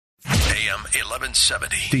AM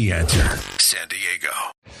 1170. The Answer, San Diego.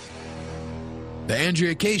 The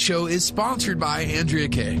Andrea Kaye Show is sponsored by Andrea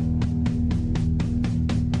Kaye.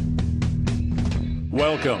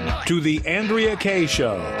 Welcome to the Andrea Kaye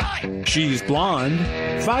Show. She's blonde,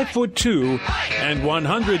 5'2", and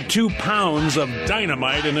 102 pounds of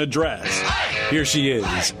dynamite in a dress. Here she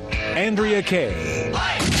is, Andrea Kaye.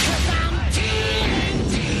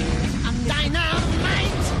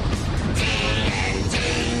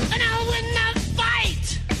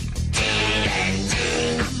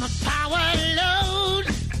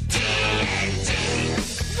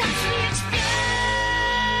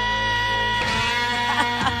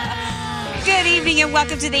 Good evening and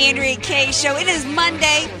welcome to the Andrea Kaye Show. It is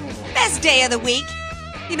Monday, best day of the week.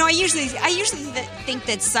 You know, I usually think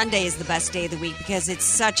that Sunday is the best day of the week because it's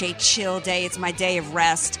such a chill day. It's my day of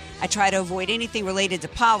rest. I try to avoid anything related to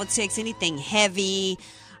politics, anything heavy,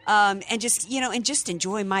 and just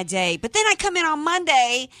enjoy my day. But then I come in on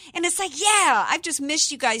Monday and it's like, yeah, I've just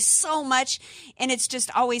missed you guys so much. And it's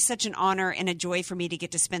just always such an honor and a joy for me to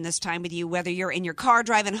get to spend this time with you, whether you're in your car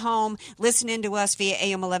driving home, listening to us via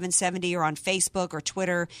AM 1170 or on Facebook or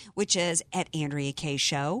Twitter, which is at Andrea Kaye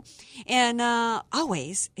Show. And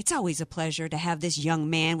it's always a pleasure to have this young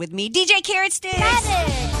man with me, DJ Carrot Sticks.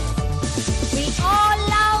 We all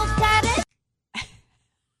love that.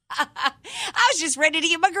 I was just ready to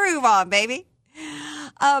get my groove on, baby.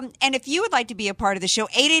 And if you would like to be a part of the show,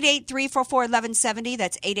 888-344-1170.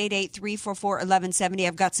 That's 888-344-1170.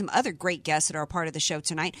 I've got some other great guests that are a part of the show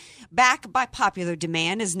tonight. Back by popular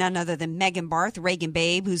demand is none other than Megan Barth, Reagan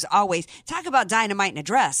Babe, who's always talk about dynamite in a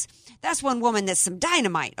dress. That's one woman that's some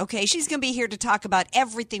dynamite, okay? She's going to be here to talk about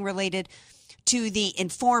everything related to the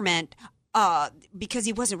informant, because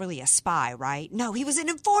he wasn't really a spy, right? No, he was an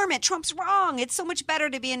informant. Trump's wrong. It's so much better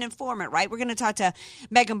to be an informant, right? We're going to talk to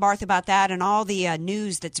Megan Barth about that and all the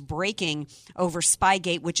news that's breaking over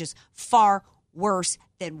Spygate, which is far worse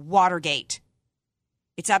than Watergate.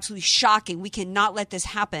 It's absolutely shocking. We cannot let this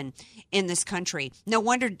happen in this country. No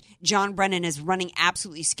wonder John Brennan is running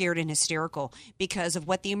absolutely scared and hysterical because of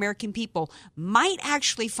what the American people might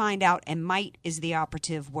actually find out, and might is the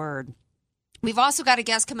operative word. We've also got a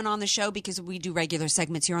guest coming on the show because we do regular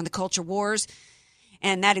segments here on the Culture Wars.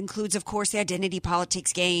 And that includes, of course, the identity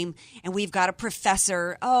politics game. And we've got a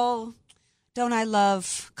professor. Oh, don't I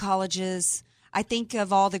love colleges? I think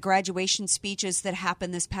of all the graduation speeches that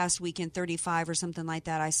happened this past weekend, 35 or something like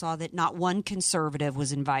that. I saw that not one conservative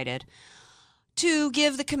was invited to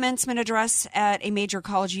give the commencement address at a major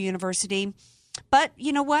college or university. But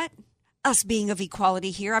you know what? Us being of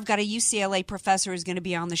equality here, I've got a UCLA professor who's going to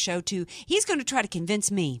be on the show too. He's going to try to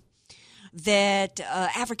convince me that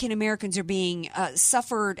African Americans are being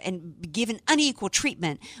suffered and given unequal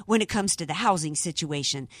treatment when it comes to the housing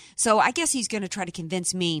situation. So I guess he's going to try to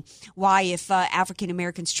convince me why, if African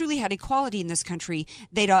Americans truly had equality in this country,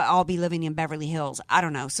 they'd all be living in Beverly Hills. I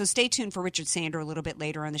don't know. So stay tuned for Richard Sander a little bit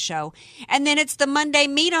later on the show. And then it's the Monday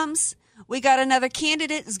Meet'ems. We got another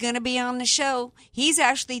candidate who's going to be on the show. He's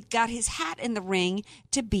actually got his hat in the ring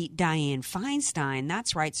to beat Dianne Feinstein.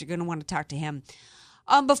 That's right. So you're going to want to talk to him.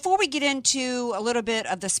 Before we get into a little bit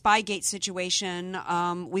of the Spygate situation,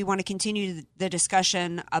 we want to continue the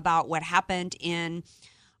discussion about what happened in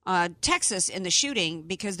Texas in the shooting,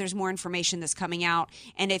 because there's more information that's coming out.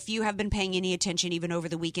 And if you have been paying any attention even over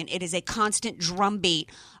the weekend, it is a constant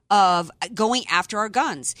drumbeat of going after our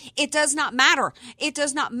guns. It does not matter. It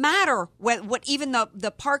does not matter what even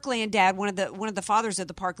the Parkland dad, one of the fathers of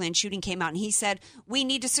the Parkland shooting, came out and he said, we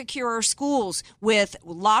need to secure our schools with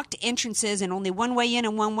locked entrances and only one way in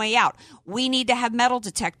and one way out. We need to have metal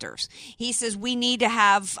detectors. He says we need to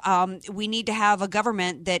have a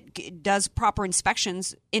government that does proper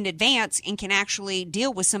inspections in advance and can actually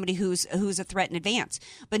deal with somebody who's a threat in advance.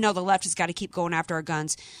 But no, the left has got to keep going after our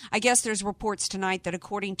guns. I guess there's reports tonight that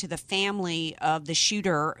according to the family of the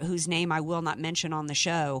shooter, whose name I will not mention on the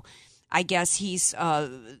show, I guess he's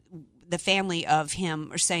the family of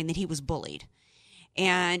him are saying that he was bullied.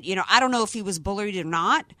 And, I don't know if he was bullied or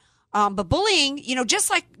not, but bullying, just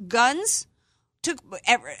like guns took,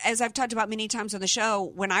 as I've talked about many times on the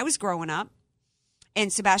show, when I was growing up,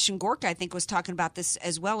 and Sebastian Gorka, I think, was talking about this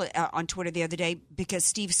as well on Twitter the other day, because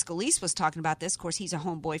Steve Scalise was talking about this. Of course, he's a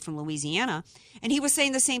homeboy from Louisiana, and he was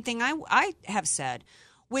saying the same thing I have said,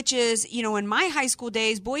 which is, in my high school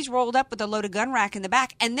days, boys rolled up with a loaded gun rack in the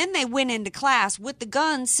back, and then they went into class with the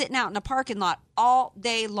guns sitting out in the parking lot all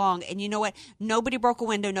day long. And you know what? Nobody broke a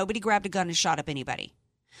window. Nobody grabbed a gun and shot up anybody.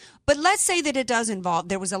 But let's say that it does involve,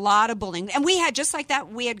 there was a lot of bullying. And we had, just like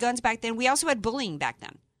that, we had guns back then. We also had bullying back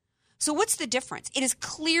then. So what's the difference? It is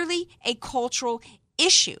clearly a cultural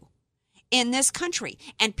issue. in this country.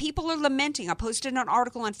 And people are lamenting. I posted an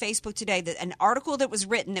article on Facebook today, an article that was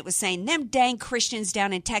written that was saying, them dang Christians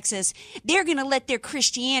down in Texas, they're going to let their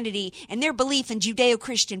Christianity and their belief in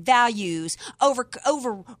Judeo-Christian values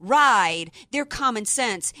override their common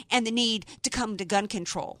sense and the need to come to gun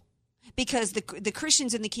control. Because the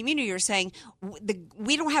Christians in the community are saying,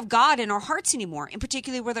 we don't have God in our hearts anymore, and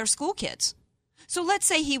particularly with our school kids. So let's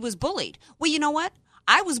say he was bullied. Well, you know what?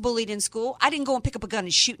 I was bullied in school. I didn't go and pick up a gun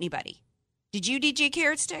and shoot anybody. Did you, DJ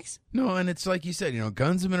Carrot Sticks? No, and it's like you said,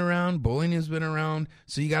 guns have been around, bullying has been around,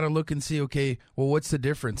 so you got to look and see, okay, well, what's the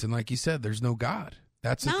difference? And like you said, there's no God.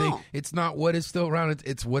 That's the thing. It's not what is still around.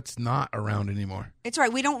 It's what's not around anymore. It's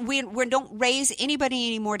right. We don't raise anybody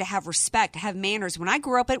anymore to have respect, to have manners. When I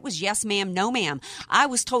grew up, it was yes, ma'am, no, ma'am. I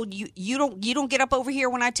was told you don't get up over here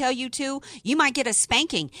when I tell you to. You might get a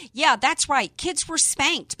spanking. Yeah, that's right. Kids were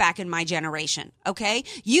spanked back in my generation. Okay,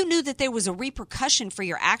 you knew that there was a repercussion for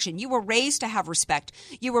your action. You were raised to have respect.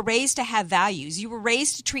 You were raised to have values. You were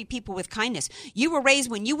raised to treat people with kindness. You were raised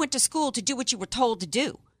when you went to school to do what you were told to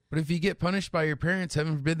do. But if you get punished by your parents,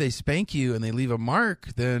 heaven forbid they spank you and they leave a mark,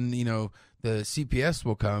 then, the CPS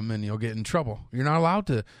will come and you'll get in trouble. You're not allowed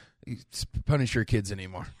to punish your kids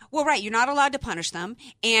anymore. Well, right. You're not allowed to punish them.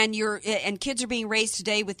 And kids are being raised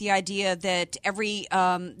today with the idea that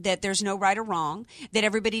that there's no right or wrong, that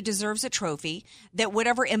everybody deserves a trophy, that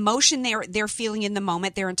whatever emotion they're feeling in the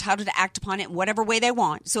moment, they're entitled to act upon it in whatever way they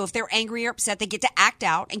want. So if they're angry or upset, they get to act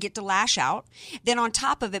out and get to lash out. Then on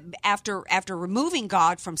top of it, after removing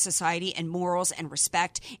God from society and morals and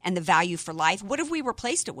respect and the value for life, what have we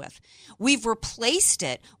replaced it with? We've replaced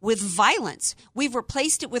it with violence. We've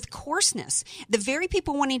replaced it with coarseness. The very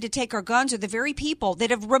people wanting to take our guns are the very people that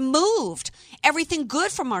have removed everything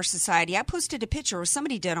good from our society. I posted a picture, or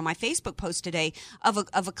somebody did on my Facebook post today, of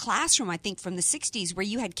a classroom, I think from the 60s, where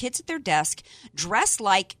you had kids at their desk dressed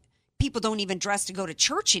like people don't even dress to go to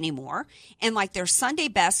church anymore, and like their Sunday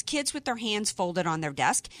best, kids with their hands folded on their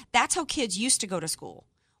desk. That's how kids used to go to school.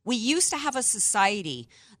 We used to have a society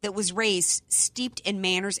that was raised steeped in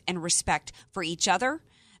manners and respect for each other,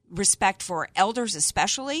 respect for elders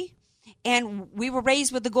especially, and we were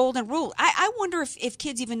raised with the golden rule. I wonder if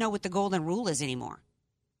kids even know what the golden rule is anymore.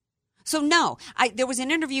 So no, there was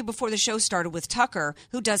an interview before the show started with Tucker,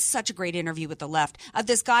 who does such a great interview with the left, of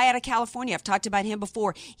this guy out of California. I've talked about him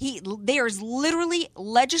before. There's literally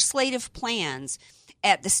legislative plans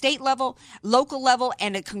at the state level, local level,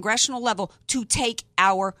 and at congressional level to take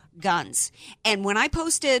our guns. And when I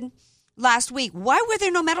posted last week, why were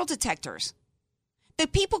there no metal detectors? The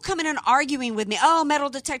people coming and arguing with me, oh, metal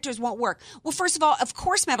detectors won't work. Well, first of all, of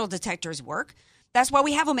course metal detectors work. That's why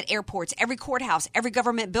we have them at airports, every courthouse, every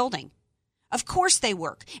government building. Of course they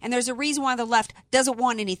work. And there's a reason why the left doesn't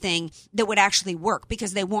want anything that would actually work,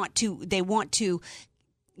 because they want to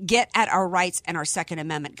get at our rights and our Second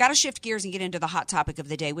Amendment. Got to shift gears and get into the hot topic of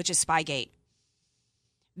the day, which is Spygate.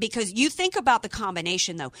 Because you think about the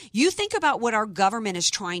combination, though. You think about what our government is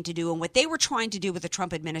trying to do and what they were trying to do with the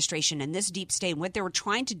Trump administration and this deep state and what they were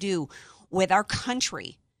trying to do with our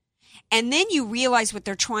country. And then you realize what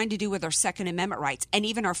they're trying to do with our Second Amendment rights and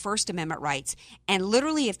even our First Amendment rights. And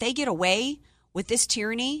literally, if they get away with this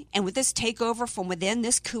tyranny and with this takeover from within,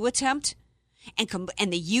 this coup attempt,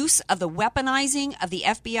 and the use of the weaponizing of the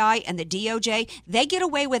FBI and the DOJ, they get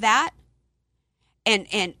away with that, and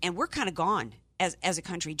we're kind of gone as a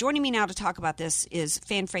country. Joining me now to talk about this is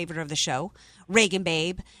fan favorite of the show, Reagan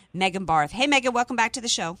Babe, Megan Barth. Hey, Megan, welcome back to the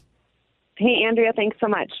show. Hey, Andrea, thanks so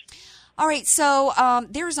much. All right, so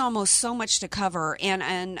there's almost so much to cover,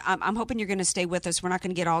 and I'm hoping you're going to stay with us. We're not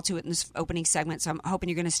going to get all to it in this opening segment, so I'm hoping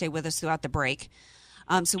you're going to stay with us throughout the break,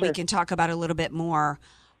 so Sure. we can talk about it a little bit more.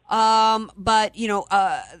 But,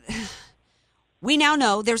 we now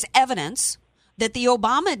know there's evidence that the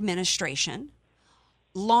Obama administration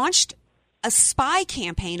launched a spy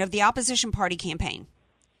campaign of the opposition party campaign.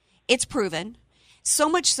 It's proven, so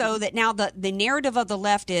much so that now the narrative of the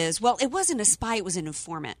left is, well, it wasn't a spy, it was an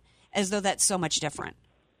informant, as though that's so much different.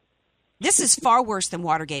 This is far worse than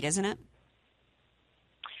Watergate, isn't it?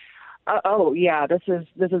 Yeah, this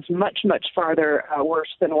is much, much farther worse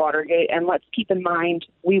than Watergate. And let's keep in mind,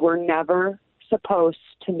 we were never supposed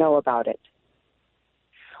to know about it.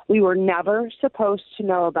 We were never supposed to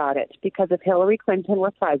know about it, because if Hillary Clinton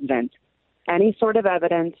were president, any sort of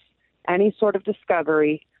evidence, any sort of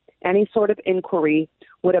discovery, any sort of inquiry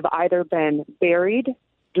would have either been buried,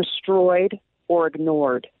 destroyed, or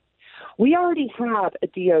ignored. We already have a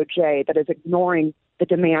DOJ that is ignoring the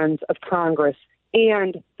demands of Congress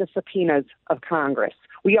and the subpoenas of Congress.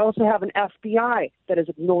 We also have an FBI that is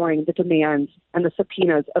ignoring the demands and the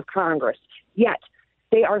subpoenas of Congress. Yet,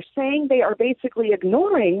 They are saying they are basically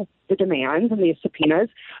ignoring the demands and the subpoenas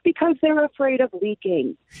because they're afraid of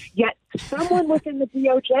leaking. Yet someone within the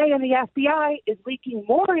DOJ and the FBI is leaking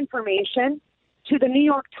more information to the New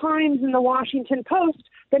York Times and the Washington Post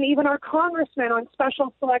than even our congressmen on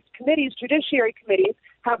special select committees, judiciary committees,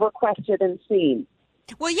 have requested and seen.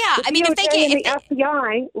 Well, yeah. The I mean, DOJ if they can, and the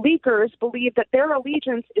FBI leakers believe that their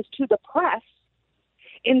allegiance is to the press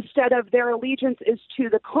instead of their allegiance is to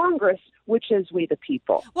the Congress, which is we the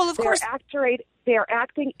people. Well, of course. They are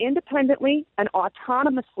acting independently and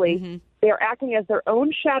autonomously. Mm-hmm. They are acting as their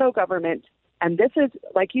own shadow government. And this is,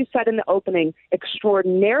 like you said in the opening,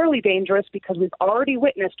 extraordinarily dangerous because we've already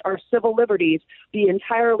witnessed our civil liberties be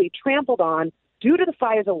entirely trampled on due to the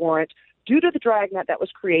FISA warrant, due to the dragnet that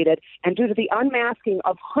was created, and due to the unmasking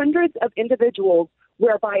of hundreds of individuals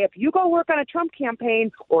whereby if you go work on a Trump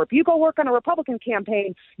campaign or if you go work on a Republican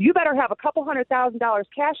campaign, you better have a couple $100,000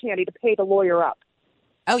 cash handy to pay the lawyer up.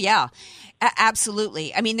 Oh, yeah,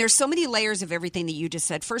 absolutely. I mean, there's so many layers of everything that you just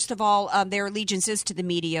said. First of all, their allegiance is to the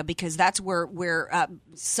media because that's where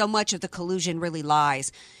so much of the collusion really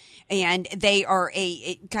lies. And they are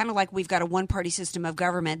a kind of like we've got a one-party system of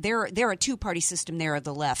government. They're a two-party system there of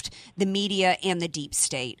the left, the media and the deep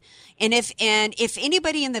state. And if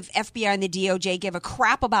anybody in the FBI and the DOJ gave a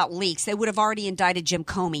crap about leaks, they would have already indicted Jim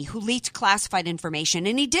Comey, who leaked classified information.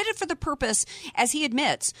 And he did it for the purpose, as he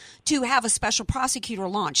admits, to have a special prosecutor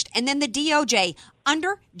launched. And then the DOJ,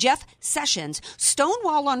 under Jeff Sessions,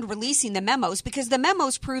 stonewalled on releasing the memos because the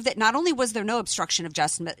memos prove that not only was there no obstruction of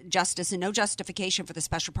justice and no justification for the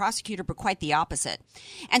special prosecutor, but quite the opposite.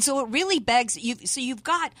 And so it really begs you've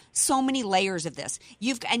got so many layers of this.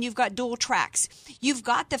 You've got dual tracks. You've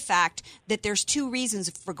got the fact that there's two reasons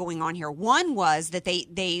for going on here. One was that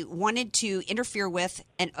they wanted to interfere with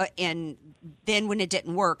and then when it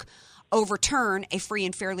didn't work, overturn a free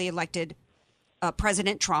and fairly elected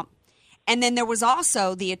President Trump. And then there was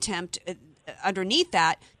also the attempt underneath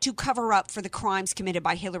that to cover up for the crimes committed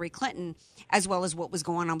by Hillary Clinton, as well as what was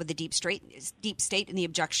going on with the deep state and the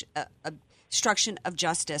obstruction of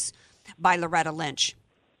justice by Loretta Lynch.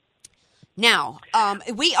 Now,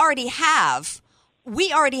 we already have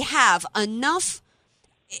enough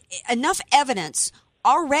evidence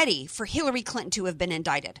already for Hillary Clinton to have been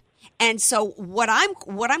indicted. And so what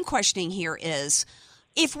I'm questioning here is,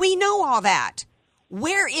 if we know all that,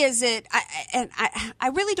 where is it? I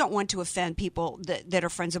really don't want to offend people that are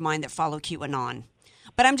friends of mine that follow QAnon,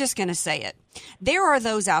 but I'm just going to say it. There are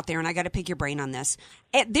those out there, and I got to pick your brain on this.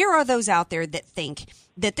 There are those out there that think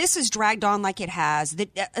that this is dragged on like it has,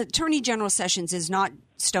 that Attorney General Sessions is not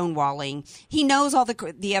stonewalling. He knows all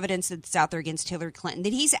the evidence that's out there against Hillary Clinton,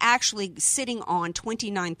 that he's actually sitting on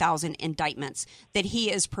 29,000 indictments that he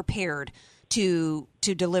is prepared to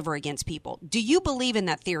deliver against people. Do you believe in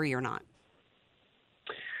that theory or not?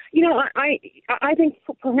 You know, I think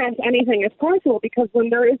perhaps anything is possible because when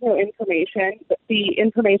there is no information, the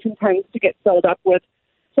information tends to get filled up with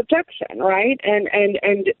subjection, right? And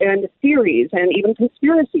theories and even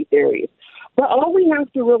conspiracy theories. But all we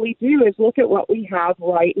have to really do is look at what we have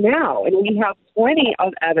right now. And we have plenty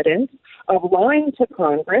of evidence of lying to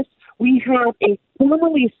Congress. We have a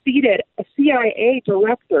formerly seated CIA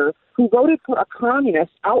director who voted for a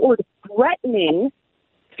communist outward threatening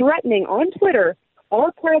on Twitter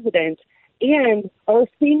our president and our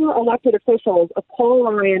senior elected officials of Paul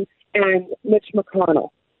Ryan and Mitch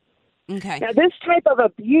McConnell. Okay. Now, this type of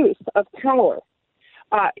abuse of power,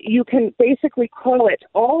 you can basically call it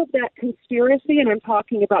all of that conspiracy, and I'm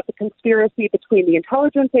talking about the conspiracy between the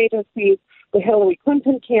intelligence agencies, the Hillary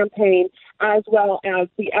Clinton campaign, as well as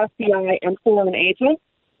the FBI and foreign agents.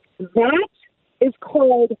 That is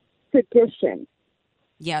called sedition.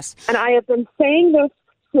 Yes. And I have been saying this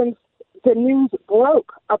since the news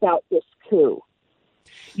broke about this coup.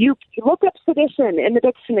 You look up sedition in the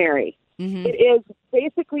dictionary. Mm-hmm. It is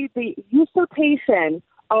basically the usurpation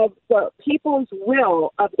of the people's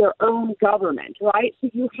will of their own government, right?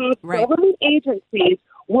 So you have government agencies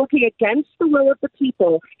working against the will of the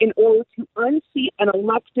people in order to unseat an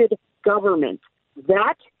elected government.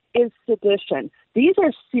 That is sedition. These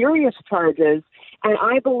are serious charges, and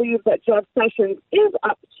I believe that Jeff Sessions is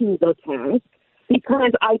up to the task,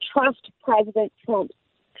 because I trust President Trump's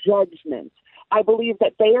judgment. I believe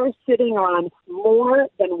that they are sitting on more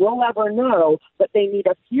than we'll ever know, but they need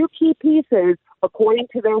a few key pieces, according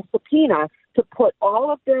to their subpoena, to put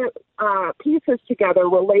all of their pieces together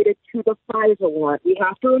related to the FISA warrant. We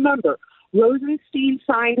have to remember, Rosenstein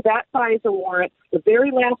signed that FISA warrant, the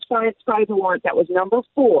very last FISA warrant that was number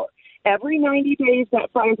 4. Every 90 days, that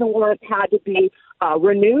FISA warrant had to be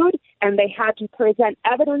renewed, and they had to present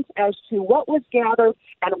evidence as to what was gathered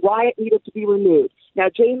and why it needed to be renewed. Now,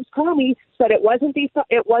 James Comey said it wasn't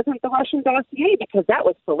the Russian dossier because that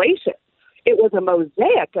was salacious. It was a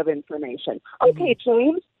mosaic of information. Okay,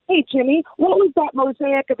 James. Hey, Jimmy, what was that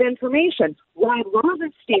mosaic of information? Rod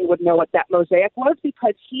Rosenstein would know what that mosaic was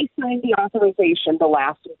because he signed the authorization the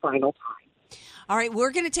last and final time. All right,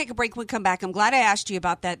 we're going to take a break when we come back. I'm glad I asked you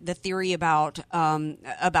about that, the theory about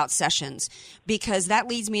Sessions, because that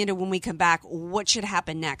leads me into when we come back, what should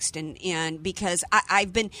happen next. And because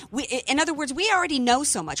in other words, we already know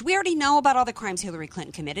so much. We already know about all the crimes Hillary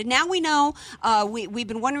Clinton committed. Now we know, we've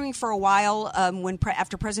been wondering for a while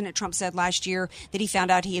after President Trump said last year that he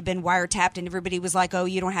found out he had been wiretapped and everybody was like, oh,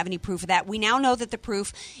 you don't have any proof of that. We now know that the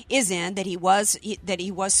proof is in, that he was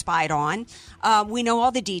spied on. We know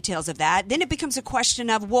all the details of that. Then it becomes a question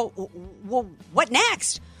of, well, what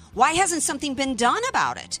next? Why hasn't something been done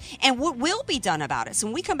about it? And what will be done about it? So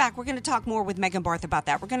when we come back, we're going to talk more with Megan Barth about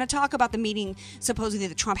that. We're going to talk about the meeting supposedly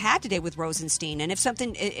that Trump had today with Rosenstein, and if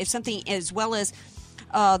something as well as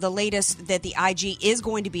the latest that the IG is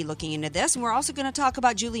going to be looking into this. And we're also going to talk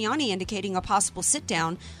about Giuliani indicating a possible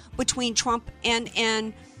sit-down between Trump and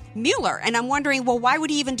Mueller. And I'm wondering, well, why would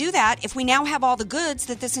he even do that if we now have all the goods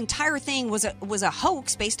that this entire thing was a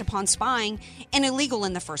hoax based upon spying and illegal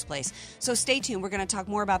in the first place? So stay tuned. We're going to talk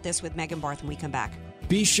more about this with Megan Barth when we come back.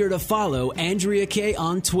 Be sure to follow Andrea Kaye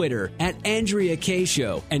on Twitter at Andrea Kaye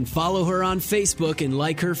Show and follow her on Facebook and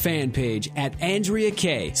like her fan page at Andrea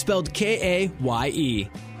Kaye, spelled Kaye.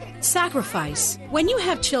 Sacrifice. When you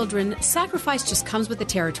have children, sacrifice just comes with the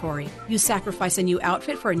territory. You sacrifice a new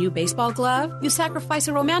outfit for a new baseball glove. You sacrifice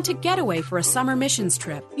a romantic getaway for a summer missions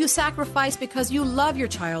trip. You sacrifice because you love your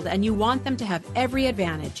child and you want them to have every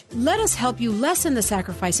advantage. Let us help you lessen the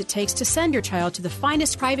sacrifice it takes to send your child to the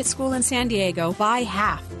finest private school in San Diego by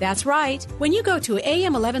half. That's right. When you go to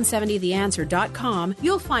am1170theanswer.com,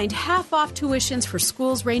 you'll find half-off tuitions for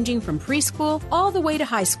schools ranging from preschool all the way to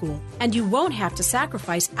high school. And you won't have to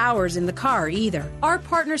sacrifice hours in the car either. Our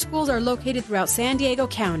partner schools are located throughout San Diego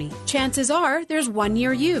County. Chances are there's one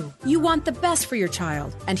near you. You want the best for your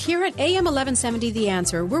child. And here at AM 1170 The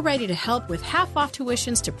Answer, we're ready to help with half-off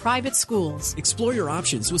tuitions to private schools. Explore your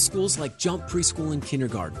options with schools like Jump Preschool and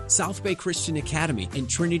Kindergarten, South Bay Christian Academy, and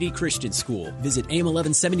Trinity Christian School. Visit AM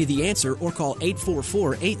 1170 The Answer or call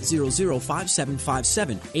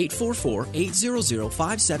 844-800-5757,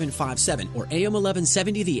 844-800-5757, or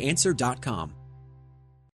am1170theanswer.com.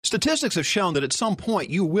 Statistics have shown that at some point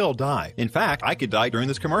you will die. In fact, I could die during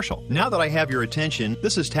this commercial. Now that I have your attention,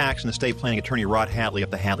 this is tax and estate planning attorney Rod Hatley of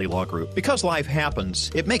the Hatley Law Group. Because life happens,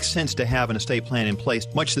 it makes sense to have an estate plan in place,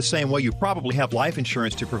 much the same way you probably have life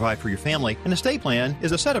insurance to provide for your family. An estate plan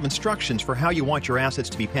is a set of instructions for how you want your assets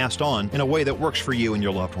to be passed on in a way that works for you and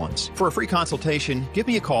your loved ones. For a free consultation, give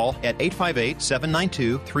me a call at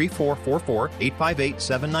 858-792-3444,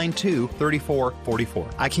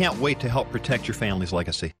 858-792-3444. I can't wait to help protect your family's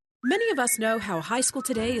legacy. Many of us know how high school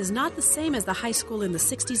today is not the same as the high school in the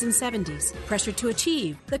 60s and 70s. Pressure to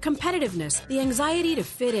achieve, the competitiveness, the anxiety to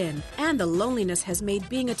fit in, and the loneliness has made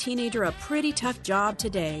being a teenager a pretty tough job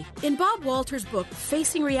today. In Bob Walter's book,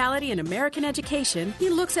 Facing Reality in American Education,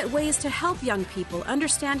 he looks at ways to help young people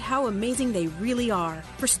understand how amazing they really are,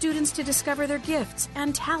 for students to discover their gifts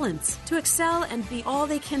and talents, to excel and be all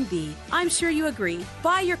they can be. I'm sure you agree.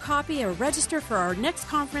 Buy your copy or register for our next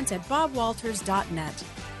conference at bobwalters.net.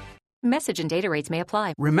 Message and data rates may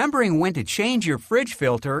apply. Remembering when to change your fridge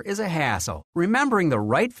filter is a hassle. Remembering the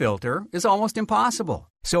right filter is almost impossible.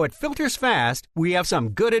 So at Filters Fast, we have some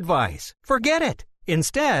good advice. Forget it.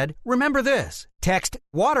 Instead, remember this. Text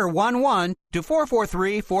WATER11 to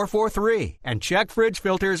 443-443 and check fridge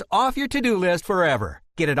filters off your to-do list forever.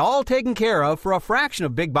 Get it all taken care of for a fraction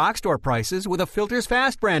of big box store prices with a Filters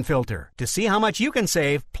Fast brand filter. To see how much you can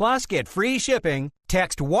save, plus get free shipping,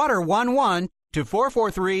 text WATER11 to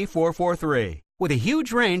 443-443. With a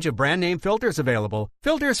huge range of brand name filters available,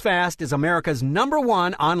 Filters Fast is America's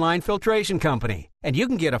 #1 online filtration company. And you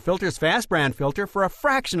can get a Filters Fast brand filter for a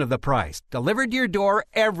fraction of the price, delivered to your door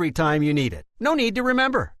every time you need it. No need to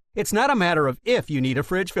remember. It's not a matter of if you need a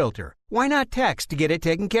fridge filter. Why not text to get it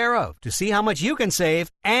taken care of? To see how much you can save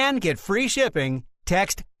and get free shipping,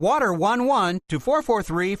 text WATER11 to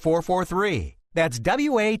 443-443. That's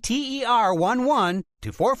WATER11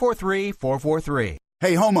 to 443-443.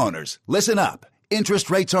 Hey, homeowners, listen up. Interest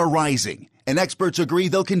rates are rising, and experts agree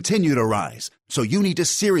they'll continue to rise. So you need to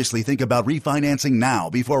seriously think about refinancing now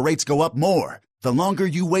before rates go up more. The longer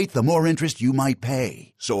you wait, the more interest you might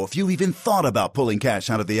pay. So if you even thought about pulling cash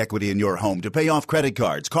out of the equity in your home to pay off credit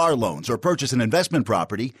cards, car loans, or purchase an investment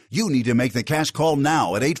property, you need to make the cash call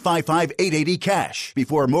now at 855-880-CASH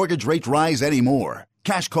before mortgage rates rise anymore.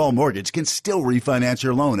 Cash Call Mortgage can still refinance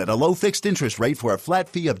your loan at a low fixed interest rate for a flat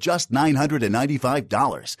fee of just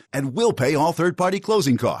 $995 and will pay all third-party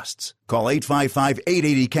closing costs. Call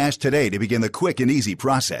 855-880-CASH today to begin the quick and easy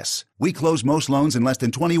process. We close most loans in less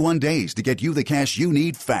than 21 days to get you the cash you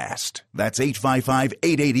need fast. That's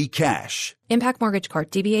 855-880-CASH. Impact Mortgage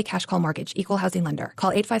Corp. DBA Cash Call Mortgage. Equal Housing Lender.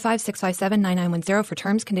 Call 855-657-9910 for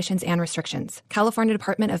terms, conditions, and restrictions. California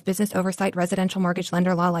Department of Business Oversight Residential Mortgage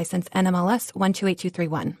Lender Law License NMLS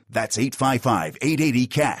 128231. That's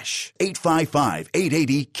 855-880-CASH.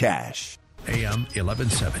 855-880-CASH. AM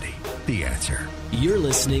 1170, The Answer. You're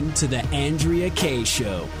listening to The Andrea Kaye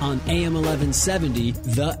Show on AM 1170,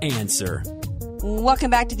 The Answer. Welcome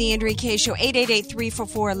back to the Andrea Kaye Show,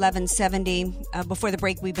 888-344-1170. Before the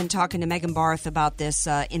break, we've been talking to Megan Barth about this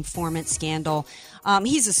informant scandal.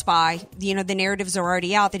 He's a spy. You know, the narratives are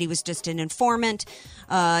already out that he was just an informant.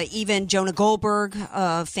 Even Jonah Goldberg,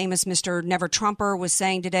 famous Mr. Never Trumper, was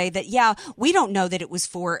saying today that, yeah, we don't know that it was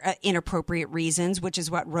for inappropriate reasons, which is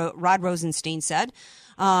what Rod Rosenstein said.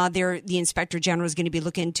 The inspector general is going to be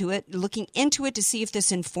looking into it to see if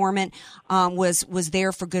this informant was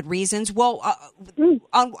there for good reasons. Well,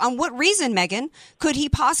 on what reason, Megan, could he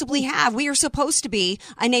possibly have? We are supposed to be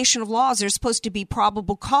a nation of laws. There's supposed to be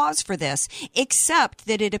probable cause for this, except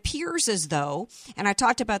that it appears as though, and I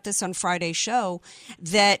talked about this on Friday's show,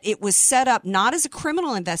 that it was set up not as a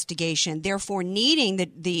criminal investigation, therefore needing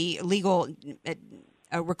the legal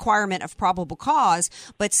a requirement of probable cause,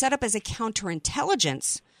 but set up as a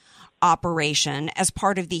counterintelligence operation as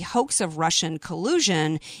part of the hoax of Russian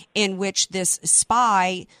collusion, in which this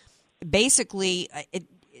spy basically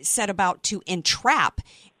set about to entrap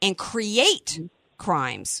and create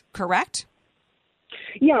crimes, correct?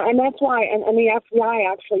 Yeah, and that's why, and the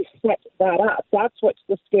FBI actually set that up. That's what's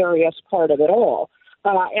the scariest part of it all.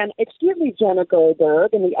 And excuse me, Jenna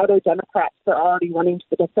Goldberg and the other Democrats that are already running to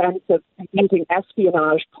the defense of using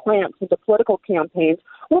espionage plants into political campaigns.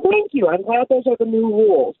 Well, thank you. I'm glad those are the new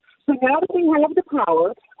rules. So now that we have the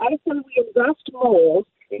power, I say we invest moles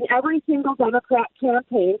in every single Democrat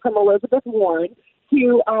campaign from Elizabeth Warren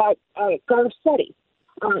to Garcetti.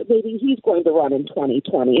 Maybe he's going to run in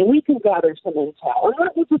 2020, and we can gather some intel. And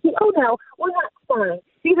not just say, oh, no, we're not spying.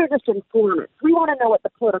 These are just informants. We want to know what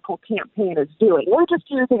the political campaign is doing. We're just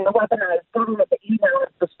using the weaponized government that you know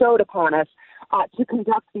has bestowed upon us to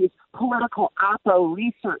conduct these political oppo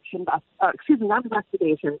research, not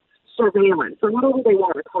investigations, surveillance, or whatever they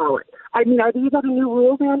want to call it. I mean, are these other new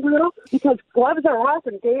rules, Andrea? Because gloves are off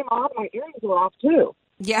and game on, my earrings are off, too.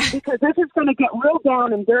 Yeah. Because this is going to get real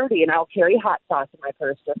down and dirty, and I'll carry hot sauce in my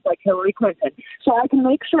purse, just like Hillary Clinton. So I can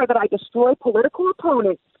make sure that I destroy political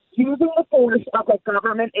opponents using the force of a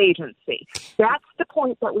government agency. That's the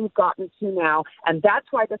point that we've gotten to now, and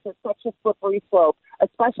that's why this is such a slippery slope,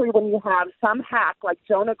 especially when you have some hack like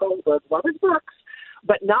Jonah Goldberg, love his books,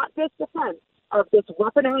 but not this defense of this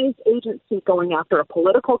weaponized agency going after a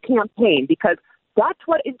political campaign, because that's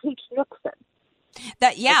what impeached Nixon.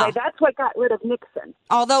 Okay, that's what got rid of Nixon.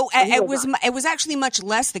 Although it was actually much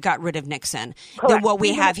less that got rid of Nixon than what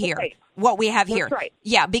we have here. Right. What we have here, right.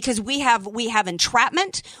 Yeah, because we have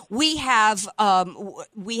entrapment. We have a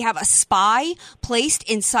spy placed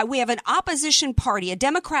inside. We have an opposition party, a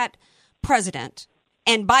Democrat president.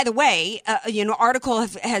 And by the way, article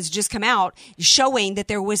has just come out showing that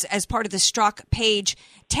there was, as part of the Strzok page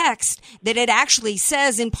text, that it actually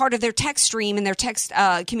says in part of their text stream and their text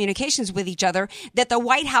communications with each other that the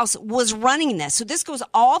White House was running this. So this goes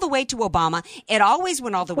all the way to Obama. It always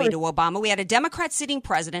went all the way to Obama. We had a Democrat sitting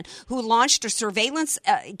president who launched a surveillance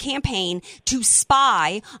campaign to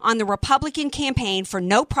spy on the Republican campaign for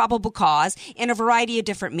no probable cause in a variety of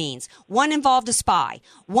different means. One involved a spy.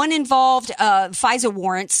 One involved FISA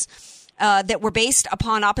warrants that were based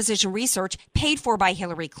upon opposition research paid for by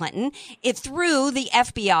Hillary Clinton, through the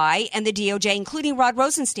FBI and the DOJ, including Rod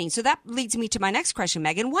Rosenstein. So that leads me to my next question,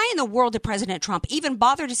 Megan. Why in the world did President Trump even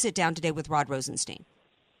bother to sit down today with Rod Rosenstein?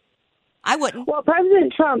 I wouldn't. Well,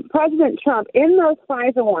 President Trump, in those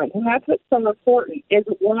FISA warrants, and that's what's so important, is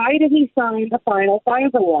why did he sign the final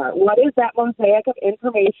FISA warrant? What is that mosaic of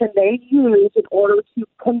information they use in order to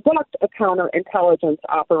conduct a counterintelligence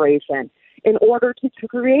operation, in order to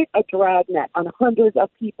create a dragnet on hundreds of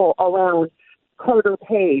people around Carter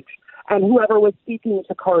Page and whoever was speaking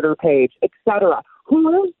to Carter Page, etc.?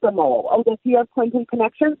 Who is the mole? Oh, does he have Clinton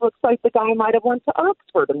connections? Looks like the guy might have went to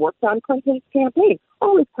Oxford and worked on Clinton's campaign.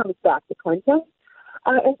 Always comes back to Clinton.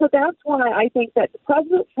 And so that's why I think that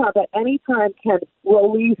President Trump at any time can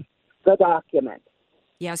release the document.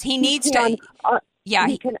 Yes, he needs to.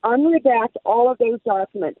 He can unredact all of those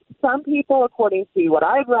documents. Some people, according to what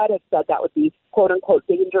I've read, have said that would be, quote unquote,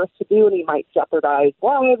 dangerous to do, and he might jeopardize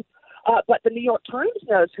lives. But the New York Times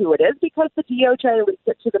knows who it is because the DOJ leaked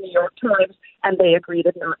it to the New York Times, and they agreed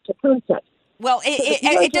not to print it. Well,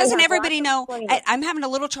 it doesn't everybody know. I'm having a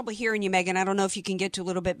little trouble hearing you, Megan. I don't know if you can get to a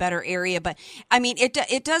little bit better area, but I mean,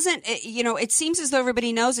 it doesn't, it seems as though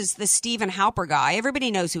everybody knows it's the Stephen Halper guy.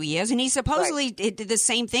 Everybody knows who he is. And he supposedly did the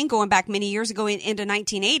same thing going back many years ago into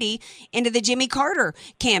 1980, into the Jimmy Carter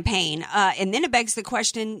campaign. And then it begs the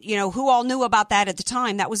question, who all knew about that at the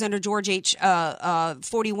time? That was under George H.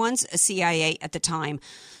 41's CIA at the time.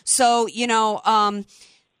 So,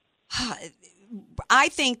 I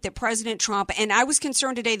think that President Trump, and I was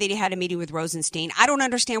concerned today that he had a meeting with Rosenstein. I don't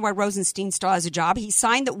understand why Rosenstein still has a job. He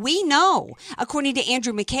signed that. We know, according to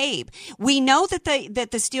Andrew McCabe, we know that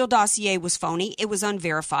the Steele dossier was phony. It was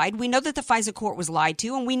unverified. We know that the FISA court was lied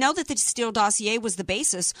to, and we know that the Steele dossier was the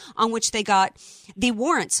basis on which they got the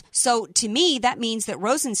warrants. So to me, that means that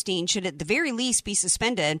Rosenstein should at the very least be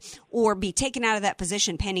suspended or be taken out of that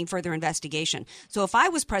position pending further investigation. So if I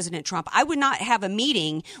was President Trump, I would not have a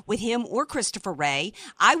meeting with him or Christopher Wray.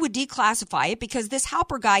 I would declassify it because this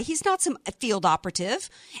Halper guy, he's not some field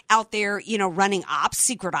operative out there, running ops,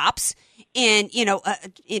 secret ops, and,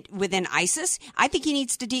 within ISIS. I think he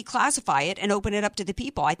needs to declassify it and open it up to the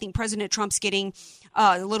people. I think President Trump's getting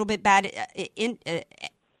a little bit bad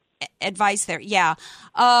advice there. Yeah.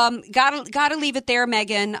 Gotta leave it there,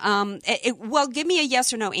 Megan. Well, give me a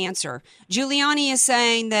yes or no answer. Giuliani is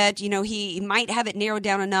saying that, he might have it narrowed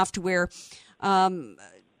down enough to where,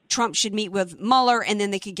 Trump should meet with Mueller and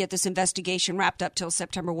then they could get this investigation wrapped up till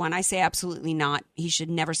September 1. I say absolutely not. He should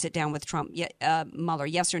never sit down with Mueller.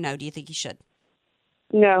 Yes or no? Do you think he should?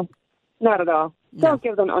 No, not at all. No. Don't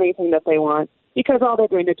give them anything that they want because all they're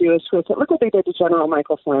going to do is twist it. Look what they did to General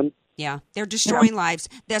Michael Flynn. Yeah, they're destroying lives.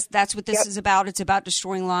 That's what this is about. It's about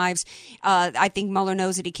destroying lives. I think Mueller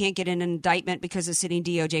knows that he can't get an indictment because of sitting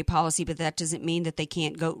DOJ policy, but that doesn't mean that they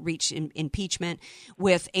can't go reach impeachment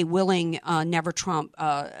with a willing, never Trump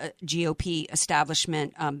GOP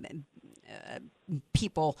establishment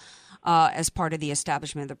people as part of the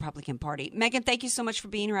establishment of the Republican Party. Megan, thank you so much for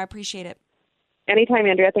being here. I appreciate it. Anytime,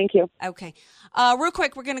 Andrea. Thank you. Okay. Real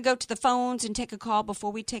quick, we're going to go to the phones and take a call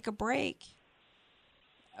before we take a break.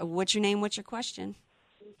 What's your name? What's your question?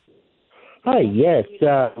 Hi, yes.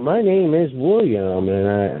 My name is William,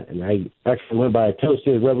 and I actually went by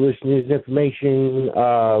Toasted Revolution News Information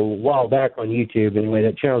a while back on YouTube. Anyway,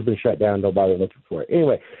 that channel's been shut down. Don't bother looking for it.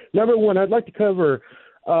 Anyway, number one, I'd like to cover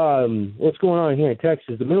what's going on here in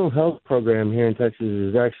Texas. The mental health program here in Texas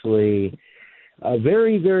is actually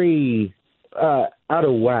very, very out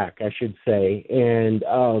of whack, I should say. And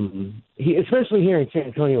especially here in San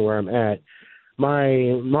Antonio where I'm at,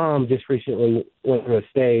 my mom just recently went to a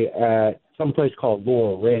stay at some place called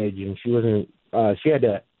Laurel Ridge, and she had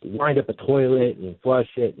to wind up a toilet and flush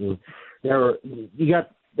it, and you got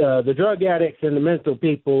the drug addicts and the mental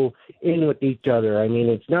people in with each other. I mean,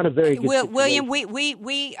 it's not a very good situation. William,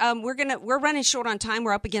 we're running short on time.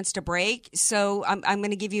 We're up against a break, so I'm going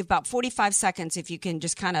to give you about 45 seconds if you can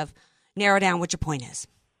just kind of narrow down what your point is.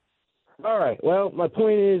 All right. Well, my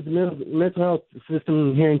point is the mental health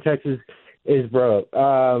system here in Texas is broke.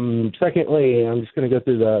 Secondly, I'm just going to go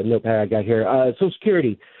through the notepad I got here. Social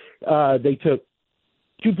Security, they took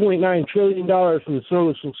 $2.9 trillion from the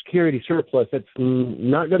Social Security surplus. That's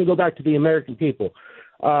not going to go back to the American people.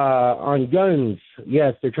 On guns,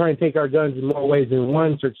 yes, they're trying to take our guns in more ways than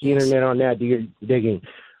one. Search the internet on that, do your digging.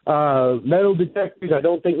 Metal detectors, I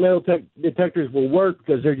don't think metal detectors will work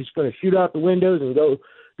because they're just going to shoot out the windows and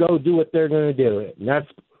go do what they're going to do. And that's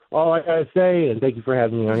all I got to say, and thank you for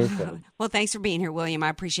having me on your show. Well, thanks for being here, William. I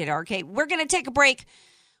appreciate it. Okay, we're going to take a break.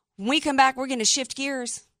 When we come back, we're going to shift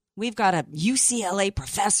gears. We've got a UCLA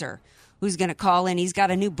professor who's going to call in. He's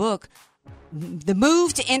got a new book, The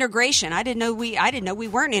Move to Integration. I didn't know we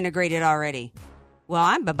weren't integrated already. Well,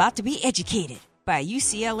 I'm about to be educated by a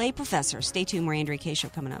UCLA professor. Stay tuned. More Andrea Kaye Show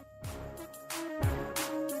coming up.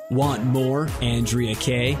 Want more Andrea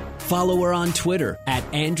Kaye? Follow her on Twitter at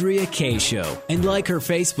Andrea Kaye Show and like her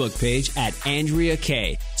Facebook page at Andrea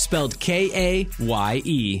Kaye, spelled Kaye.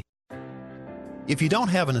 If you don't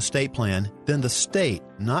have an estate plan, then the state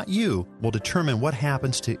not you, will determine what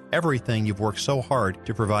happens to everything you've worked so hard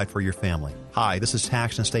to provide for your family. Hi, this is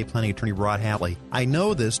tax and estate planning attorney Rod Hatley. I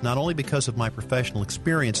know this not only because of my professional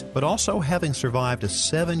experience, but also having survived a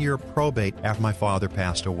 7-year probate after my father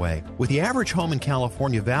passed away. With the average home in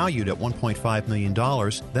California valued at $1.5 million,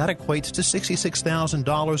 that equates to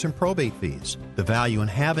 $66,000 in probate fees. The value in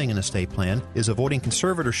having an estate plan is avoiding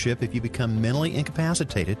conservatorship if you become mentally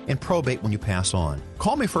incapacitated and probate when you pass on.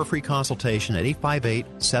 Call me for a free consultation at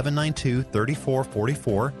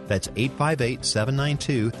 858-792-3444. That's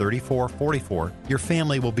 858-792-3444. Your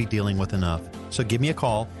family will be dealing with enough. So give me a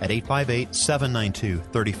call at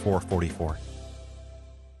 858-792-3444.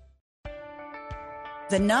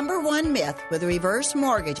 The number one myth with a reverse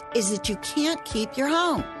mortgage is that you can't keep your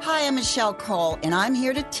home. Hi, I'm Michelle Cole, and I'm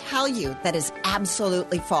here to tell you that is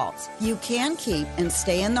absolutely false. You can keep and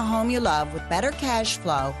stay in the home you love with better cash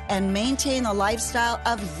flow and maintain the lifestyle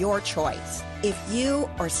of your choice. If you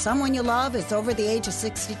or someone you love is over the age of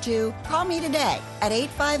 62, call me today at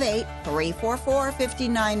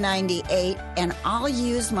 858-344-5998, and I'll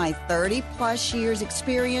use my 30-plus years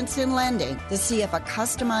experience in lending to see if a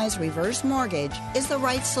customized reverse mortgage is the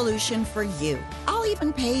right solution for you. I'll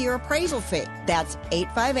even pay your appraisal fee. That's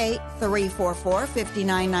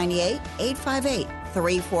 858-344-5998,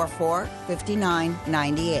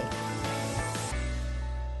 858-344-5998.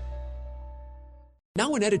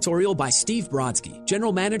 Now an editorial by Steve Brodsky,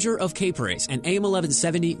 General Manager of Caprace and AM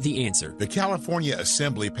 1170 The Answer. The California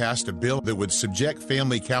Assembly passed a bill that would subject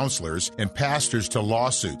family counselors and pastors to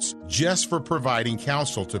lawsuits just for providing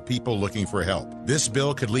counsel to people looking for help. This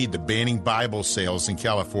bill could lead to banning Bible sales in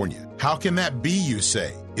California. How can that be, you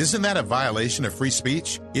say? Isn't that a violation of free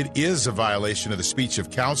speech? It is a violation of the speech of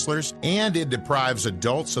counselors, and it deprives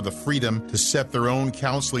adults of the freedom to set their own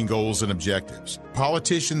counseling goals and objectives.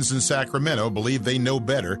 Politicians in Sacramento believe they know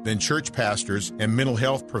better than church pastors and mental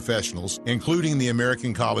health professionals, including the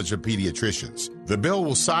American College of Pediatricians. The bill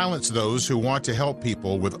will silence those who want to help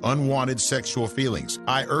people with unwanted sexual feelings.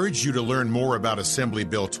 I urge you to learn more about Assembly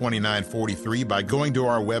Bill 2943 by going to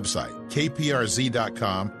our website,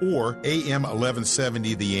 kprz.com or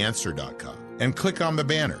am1170theanswer.com, and click on the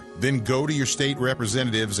banner. Then go to your state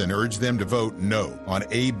representatives and urge them to vote no on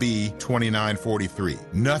AB 2943.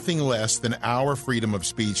 Nothing less than our freedom of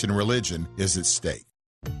speech and religion is at stake.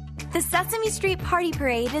 The Sesame Street Party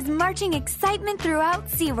Parade is marching excitement throughout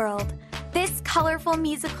SeaWorld. This colorful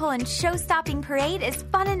musical and show-stopping parade is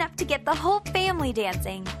fun enough to get the whole family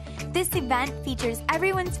dancing. This event features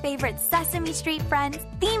everyone's favorite Sesame Street friends,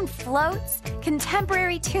 themed floats,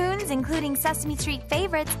 contemporary tunes including Sesame Street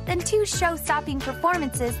favorites, and 2 show-stopping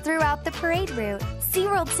performances throughout the parade route.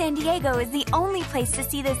 SeaWorld San Diego is the only place to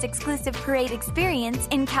see this exclusive parade experience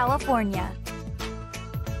in California.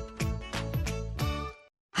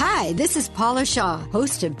 Hi, this is Paula Shaw,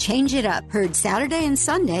 host of Change It Up, heard Saturday and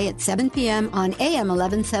Sunday at 7 p.m. on AM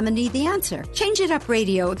 1170 The Answer. Change It Up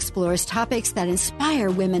Radio explores topics that inspire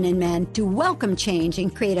women and men to welcome change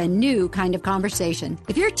and create a new kind of conversation.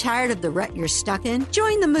 If you're tired of the rut you're stuck in,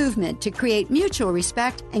 join the movement to create mutual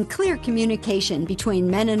respect and clear communication between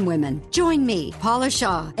men and women. Join me, Paula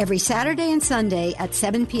Shaw, every Saturday and Sunday at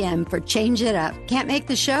 7 p.m. for Change It Up. Can't make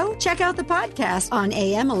the show? Check out the podcast on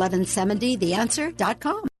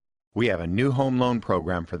am1170theanswer.com. We have a new home loan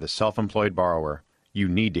program for the self-employed borrower. You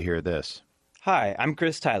need to hear this. Hi, I'm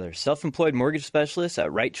Chris Tyler, self-employed mortgage specialist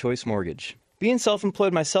at Right Choice Mortgage. Being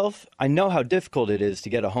self-employed myself, I know how difficult it is to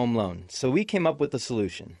get a home loan, so we came up with a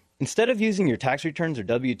solution. Instead of using your tax returns or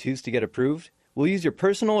W-2s to get approved, we'll use your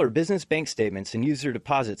personal or business bank statements and use your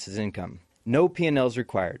deposits as income. No P&Ls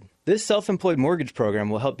required. This self-employed mortgage program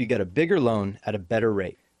will help you get a bigger loan at a better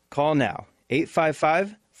rate. Call now,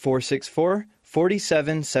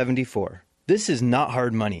 855-464-4774. This is not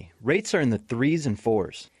hard money. Rates are in the 3s and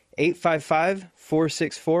 4s.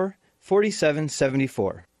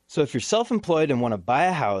 855-464-4774. So if you're self-employed and want to buy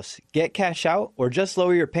a house, get cash out, or just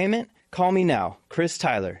lower your payment, call me now, Chris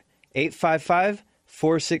Tyler,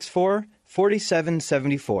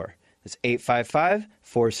 855-464-4774. That's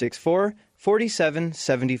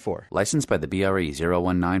 855-464-4774. Licensed by the BRE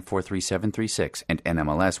 019433736 and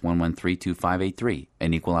NMLS 1132583,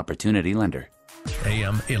 an equal opportunity lender.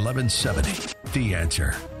 AM 1170, The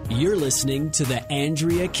Answer. You're listening to the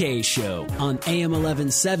Andrea Kaye Show on AM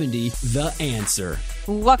 1170, The Answer.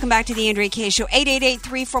 Welcome back to the Andrea Kaye Show.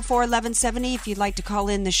 888-344-1170 if you'd like to call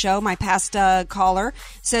in the show. My past caller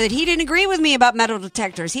said that he didn't agree with me about metal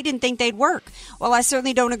detectors. He didn't think they'd work. Well, I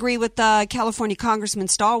certainly don't agree with California Congressman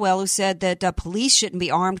Stalwell, who said that police shouldn't be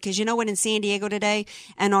armed, because you know what, in San Diego today,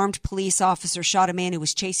 an armed police officer shot a man who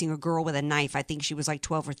was chasing a girl with a knife. I think she was like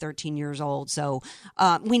 12 or 13 years old. So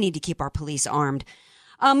we need to keep our police armed.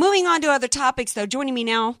 Moving on to other topics, though, joining me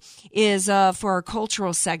now is for our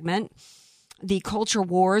cultural segment, the Culture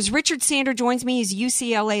Wars. Richard Sander joins me. He's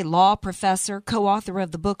UCLA law professor, co-author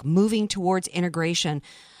of the book Moving Towards Integration.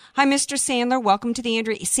 Hi, Mr. Sandler. Welcome to the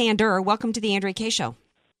Andrea Kaye Show.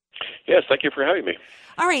 Yes, thank you for having me.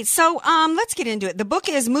 All right, so let's get into it. The book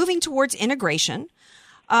is Moving Towards Integration.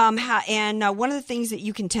 And one of the things that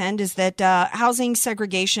you contend is that housing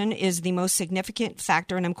segregation is the most significant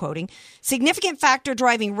factor, and I'm quoting, significant factor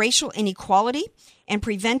driving racial inequality and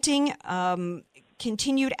preventing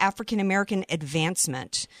continued African-American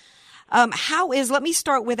advancement. Let me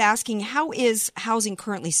start with asking, how is housing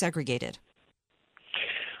currently segregated?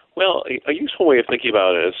 Well, a useful way of thinking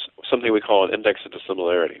about it is something we call an index of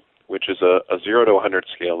dissimilarity, which is a 0 to 100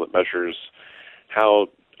 scale that measures how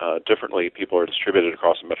differently people are distributed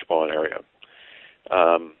across a metropolitan area.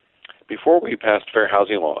 Before we passed fair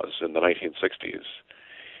housing laws in the 1960s,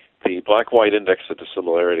 the black-white index of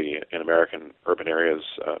dissimilarity in American urban areas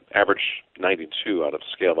averaged 92 out of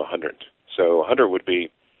a scale of 100. So 100 would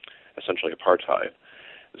be essentially apartheid,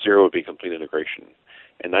 0 would be complete integration,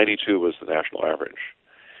 and 92 was the national average.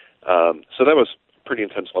 So that was a pretty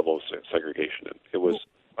intense level of segregation. It was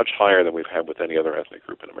much higher than we've had with any other ethnic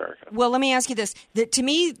group in America. Well, let me ask you this. To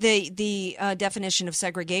me, the definition of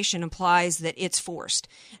segregation implies that it's forced,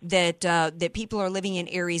 that people are living in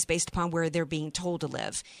areas based upon where they're being told to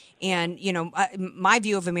live. And, my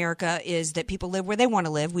view of America is that people live where they want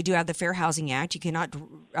to live. We do have the Fair Housing Act. You cannot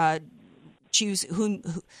choose whom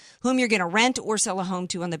you're going to rent or sell a home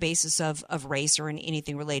to on the basis of race or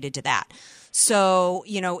anything related to that. So,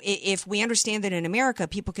 if we understand that in America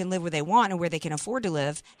people can live where they want and where they can afford to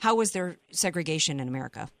live, how is there segregation in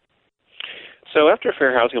America? So after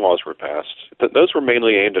fair housing laws were passed, those were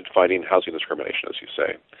mainly aimed at fighting housing discrimination, as you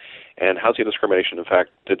say. And housing discrimination, in fact,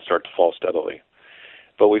 did start to fall steadily.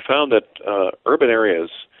 But we found that urban areas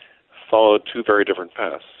followed two very different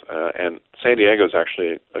paths. And San Diego is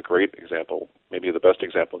actually a great example, maybe the best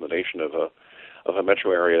example in the nation of a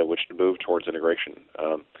metro area which moved towards integration.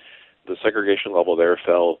 The segregation level there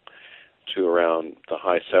fell to around the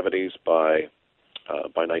high 70s by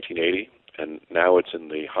 1980, and now it's in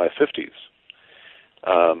the high 50s.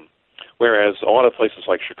 Whereas a lot of places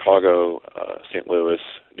like Chicago, St. Louis,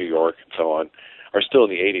 New York, and so on are still in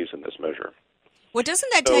the 80s in this measure. Well, doesn't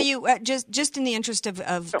that tell you, just in the interest of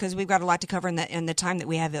because we've got a lot to cover in the time that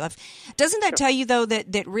we have left, doesn't that tell you though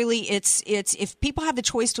that really it's if people have the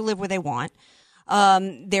choice to live where they want,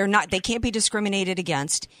 they can't be discriminated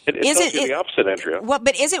against. It tells you the opposite, Andrea. Well,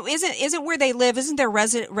 but isn't where they live? Isn't their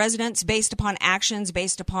residence based upon actions,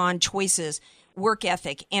 based upon choices, work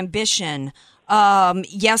ethic, ambition?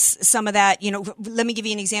 Yes, some of that, let me give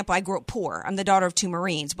you an example. I grew up poor. I'm the daughter of two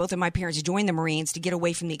Marines. Both of my parents joined the Marines to get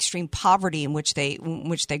away from the extreme poverty in which they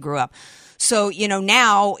grew up. So,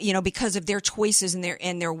 now, because of their choices and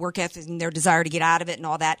their work ethic and their desire to get out of it and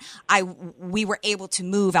all that, we were able to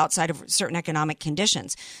move outside of certain economic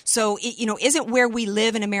conditions. So, isn't where we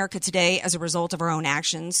live in America today as a result of our own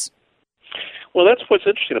actions? Well, that's what's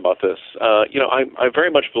interesting about this. I very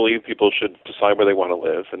much believe people should decide where they want to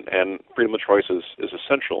live, and freedom of choice is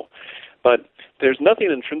essential. But there's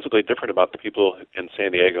nothing intrinsically different about the people in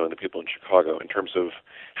San Diego and the people in Chicago in terms of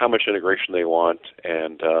how much integration they want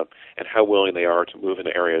and how willing they are to move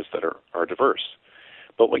into areas that are diverse.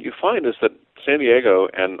 But what you find is that San Diego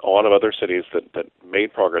and a lot of other cities that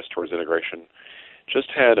made progress towards integration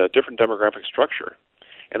just had a different demographic structure.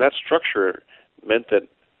 And that structure meant that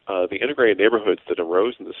the integrated neighborhoods that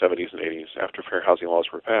arose in the 70s and 80s after fair housing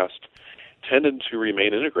laws were passed tended to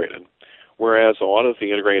remain integrated, whereas a lot of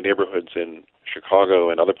the integrated neighborhoods in Chicago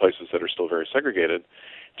and other places that are still very segregated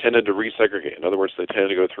tended to resegregate. In other words, they tended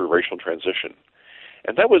to go through racial transition.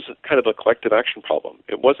 And that was kind of a collective action problem.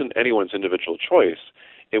 It wasn't anyone's individual choice.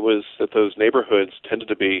 It was that those neighborhoods tended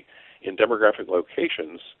to be in demographic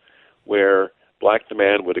locations where black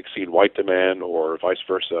demand would exceed white demand or vice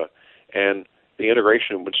versa, and the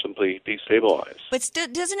integration would simply destabilize. But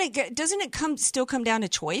doesn't it still come down to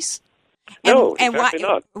choice? No, exactly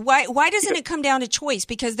not. Why doesn't it come down to choice?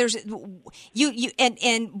 Because there's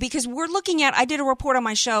because we're looking at. I did a report on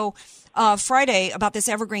my show Friday about this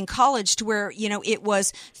Evergreen College to where it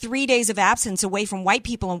was 3 days of absence away from white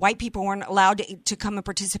people, and white people weren't allowed to come and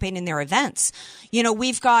participate in their events.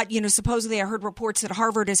 We've got supposedly I heard reports that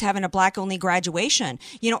Harvard is having a black only graduation.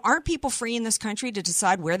 Aren't people free in this country to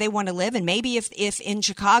decide where they want to live? And maybe if in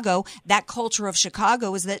Chicago, that culture of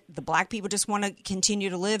Chicago is that the black people just want to continue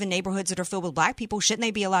to live in neighborhoods that are filled with black people, shouldn't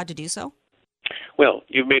they be allowed to do so? Well,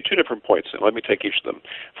 you've made two different points, and let me take each of them.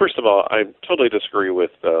 First of all, I totally disagree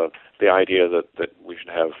with the idea that we should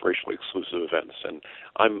have racially exclusive events, and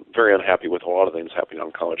I'm very unhappy with a lot of things happening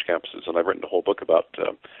on college campuses, and I've written a whole book about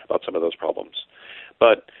some of those problems.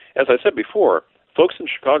 But as I said before, folks in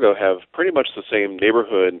Chicago have pretty much the same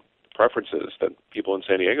neighborhood preferences that people in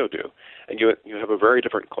San Diego do, and you have a very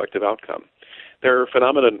different collective outcome. There are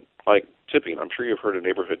phenomena like tipping. I'm sure you've heard of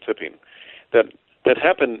neighborhood tipping that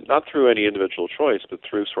happen not through any individual choice, but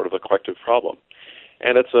through sort of a collective problem.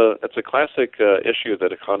 And it's a classic issue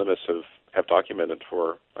that economists have documented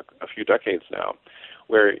for a few decades now,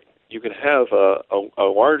 where you can have a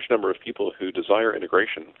large number of people who desire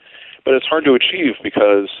integration, but it's hard to achieve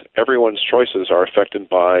because everyone's choices are affected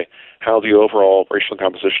by how the overall racial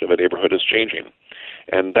composition of a neighborhood is changing.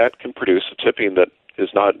 And that can produce a tipping that is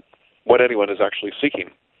not what anyone is actually seeking.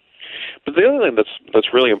 But the other thing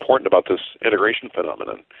that's really important about this integration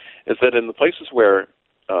phenomenon is that in the places where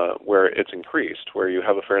it's increased, where you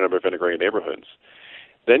have a fair number of integrated neighborhoods,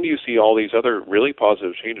 then you see all these other really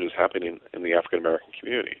positive changes happening in the African American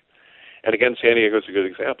community. And again, San Diego is a good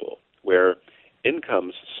example, where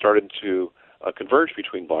incomes started to converge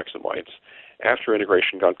between blacks and whites after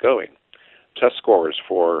integration got going. Test scores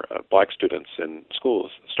for black students in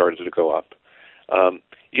schools started to go up.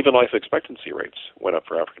 Even life expectancy rates went up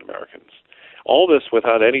for African Americans. All this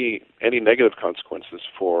without any negative consequences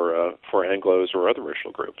for Anglos or other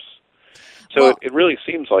racial groups. So it really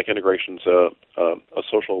seems like integration's a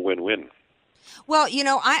social win-win. Well,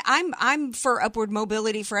 I'm for upward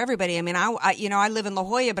mobility for everybody. I mean, I live in La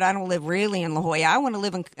Jolla, but I don't live really in La Jolla. I want to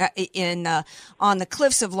live on the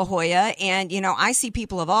cliffs of La Jolla, and I see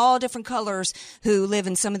people of all different colors who live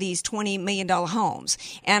in some of these $20 million homes,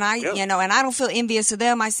 and and I don't feel envious of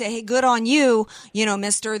them. I say, hey, good on you,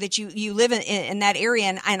 mister, that you live in that area,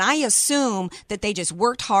 and I assume that they just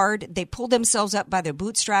worked hard. They pulled themselves up by their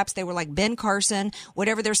bootstraps. They were like Ben Carson,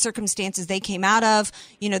 whatever their circumstances they came out of.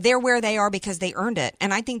 They're where they are because they earned it.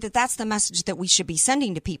 And I think that that's the message that we should be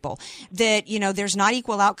sending to people, that, there's not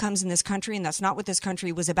equal outcomes in this country, and that's not what this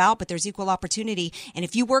country was about, but there's equal opportunity. And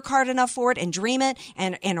if you work hard enough for it and dream it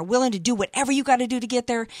and are willing to do whatever you got to do to get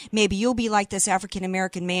there, maybe you'll be like this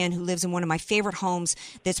African-American man who lives in one of my favorite homes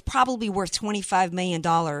that's probably worth $25 million.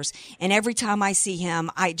 And every time I see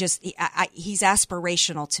him, he's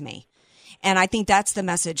aspirational to me. And I think that's the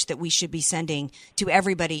message that we should be sending to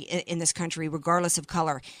everybody in this country, regardless of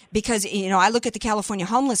color. Because, I look at the California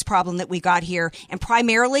homeless problem that we got here, and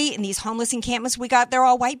primarily in these homeless encampments we got, they're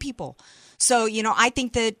all white people. So, I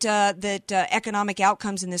think that economic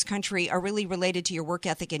outcomes in this country are really related to your work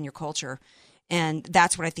ethic and your culture. And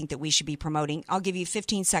that's what I think that we should be promoting. I'll give you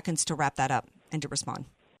 15 seconds to wrap that up and to respond.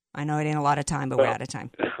 I know it ain't a lot of time, but we're out of time.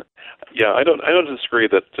 Yeah, I don't disagree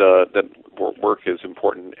that work is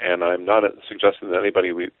important, and I'm not suggesting that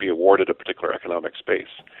anybody be awarded a particular economic space.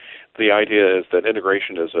 The idea is that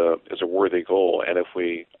integration is a worthy goal, and if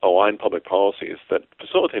we align public policies that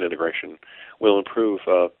facilitate integration, we'll improve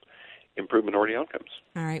minority outcomes.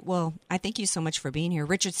 All right. Well, I thank you so much for being here,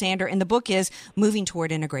 Richard Sander, and the book is Moving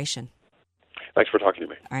Toward Integration. Thanks for talking to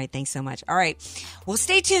me. All right. Thanks so much. All right. Well,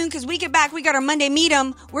 stay tuned because we get back. We got our Monday Meet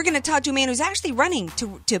 'em. We're going to talk to a man who's actually running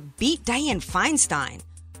to beat Dianne Feinstein.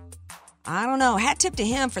 I don't know. Hat tip to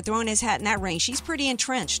him for throwing his hat in that ring. She's pretty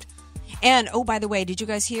entrenched. And, oh, by the way, did you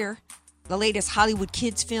guys hear the latest Hollywood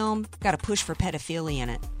Kids film? Got a push for pedophilia in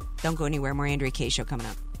it. Don't go anywhere. More Andrea Kaye Show coming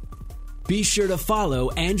up. Be sure to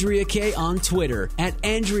follow Andrea Kaye on Twitter at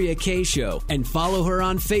Andrea Kaye Show and follow her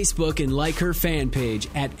on Facebook and like her fan page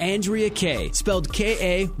at Andrea Kaye, spelled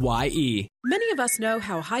Kaye. Many of us know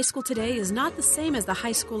how high school today is not the same as the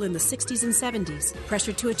high school in the 60s and 70s.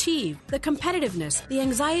 Pressure to achieve, the competitiveness, the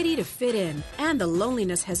anxiety to fit in, and the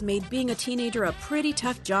loneliness has made being a teenager a pretty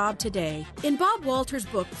tough job today. In Bob Walter's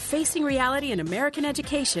book, Facing Reality in American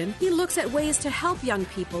Education, he looks at ways to help young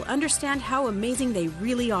people understand how amazing they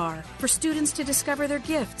really are, for students to discover their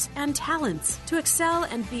gifts and talents, to excel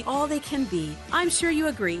and be all they can be. I'm sure you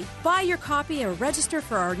agree. Buy your copy or register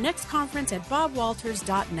for our next conference at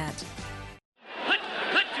bobwalters.net.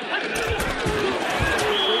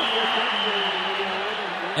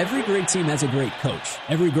 Every great team has a great coach.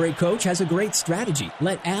 Every great coach has a great strategy.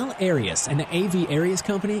 Let Al Arias and the AV Arias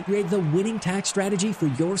Company create the winning tax strategy for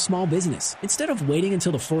your small business. Instead of waiting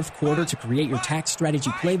until the fourth quarter to create your tax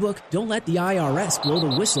strategy playbook, don't let the IRS blow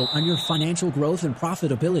the whistle on your financial growth and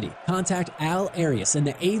profitability. Contact Al Arias and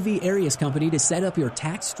the AV Arias Company to set up your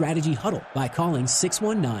tax strategy huddle by calling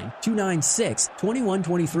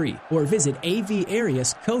 619-296-2123 or visit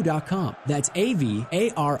avariasco.com. That's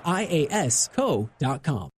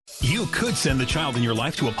AVARIASco.com. You could send the child in your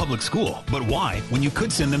life to a public school, but why when you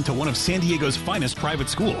could send them to one of San Diego's finest private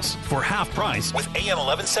schools for half price with AM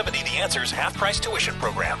 1170 The Answer's half-price tuition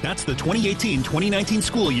program. That's the 2018-2019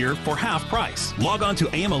 school year for half price. Log on to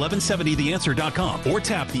am1170theanswer.com or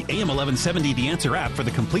tap the AM 1170 The Answer app for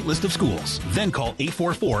the complete list of schools. Then call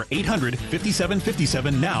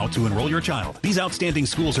 844-800-5757 now to enroll your child. These outstanding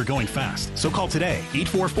schools are going fast, so call today.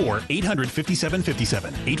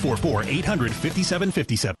 844-800-5757.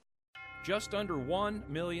 844-800-5757. Just under 1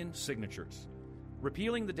 million signatures.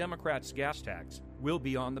 Repealing the Democrats' gas tax will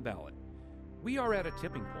be on the ballot. We are at a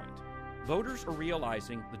tipping point. Voters are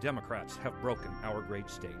realizing the Democrats have broken our great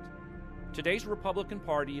state. Today's Republican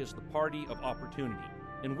Party is the party of opportunity,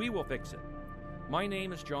 and we will fix it. My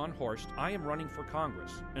name is John Horst. I am running for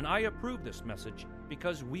Congress, and I approve this message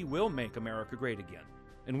because we will make America great again,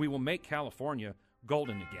 and we will make California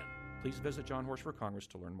golden again. Please visit John Horst for Congress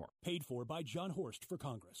to learn more. Paid for by John Horst for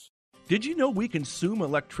Congress. Did you know we consume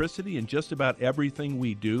electricity in just about everything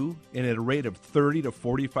we do? And at a rate of 30 to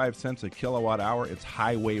 45 cents a kilowatt hour, it's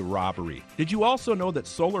highway robbery. Did you also know that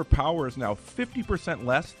solar power is now 50%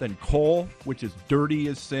 less than coal, which is dirty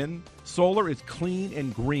as sin? Solar is clean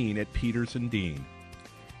and green at Peters&Dean.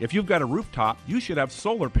 If you've got a rooftop, you should have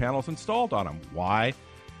solar panels installed on them. Why?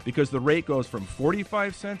 Because the rate goes from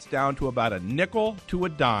 45 cents down to about a nickel to a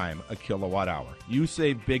dime a kilowatt hour. You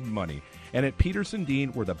save big money. And at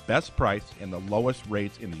Peters&Dean, we're the best price and the lowest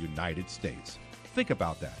rates in the United States. Think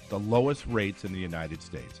about that, the lowest rates in the United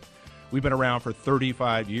States. We've been around for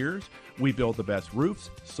 35 years. We build the best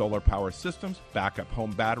roofs, solar power systems, backup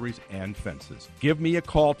home batteries, and fences. Give me a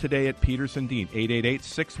call today at Peters&Dean,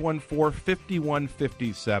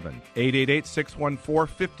 888-614-5157,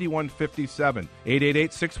 888-614-5157,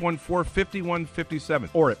 888-614-5157,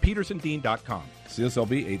 or at petersanddean.com.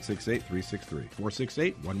 CSLB 868-363,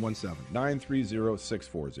 468-117,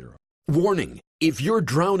 930-640. Warning. If you're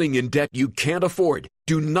drowning in debt you can't afford,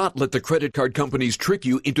 do not let the credit card companies trick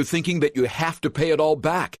you into thinking that you have to pay it all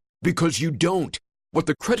back, because you don't. What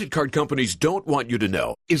the credit card companies don't want you to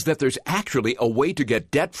know is that there's actually a way to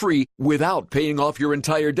get debt-free without paying off your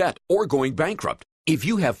entire debt or going bankrupt. If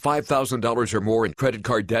you have $5,000 or more in credit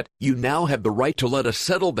card debt, you now have the right to let us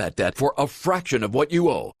settle that debt for a fraction of what you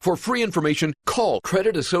owe. For free information, call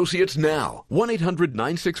Credit Associates now.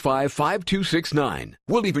 1-800-965-5269.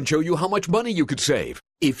 We'll even show you how much money you could save.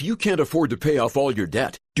 If you can't afford to pay off all your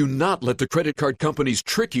debt, do not let the credit card companies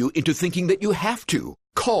trick you into thinking that you have to.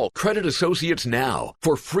 Call Credit Associates now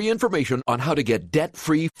for free information on how to get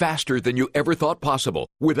debt-free faster than you ever thought possible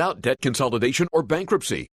without debt consolidation or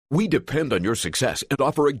bankruptcy. We depend on your success and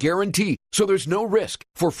offer a guarantee, so there's no risk.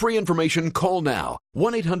 For free information, call now.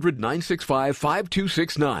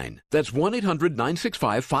 1-800-965-5269. That's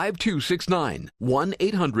 1-800-965-5269.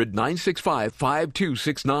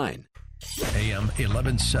 1-800-965-5269. AM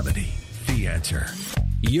 1170, The Answer.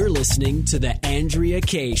 You're listening to the Andrea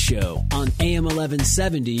Kaye Show on AM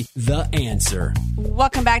 1170, The Answer.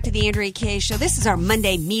 Welcome back to the Andrea Kaye Show. This is our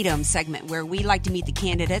Monday Meet 'em segment where we like to meet the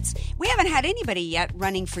candidates. We haven't had anybody yet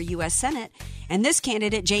running for U.S. Senate, and this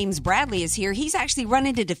candidate, James Bradley, is here. He's actually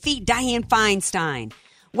running to defeat Dianne Feinstein.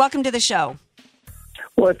 Welcome to the show.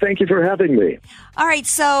 Well, thank you for having me. All right,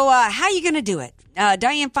 so how are you going to do it?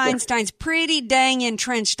 Dianne Feinstein's pretty dang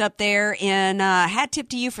entrenched up there, and hat tip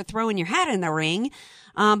to you for throwing your hat in the ring.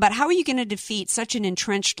 But how are you going to defeat such an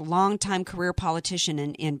entrenched, long-time career politician,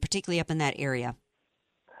 and particularly up in that area?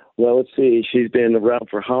 Well, let's see. She's been around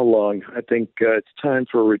for how long? I think it's time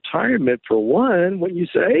for retirement for one. What do you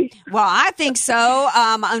say? Well, I think so.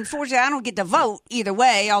 Unfortunately, I don't get to vote either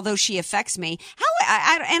way, although she affects me.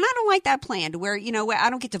 And I don't like that plan to where, I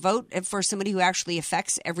don't get to vote for somebody who actually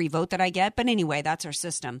affects every vote that I get. But anyway, that's our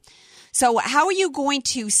system. So how are you going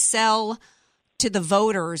to sell to the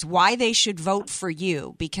voters why they should vote for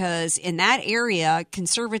you? Because in that area,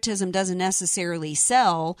 conservatism doesn't necessarily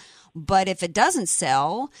sell. But if it doesn't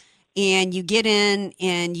sell and you get in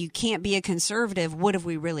and you can't be a conservative, what have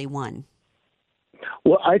we really won?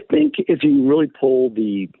 Well, I think if you really poll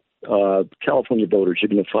the California voters, you're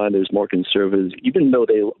going to find there's more conservatives, even though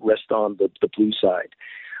they rest on the blue side.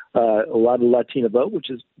 A lot of Latino vote, which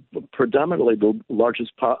is predominantly the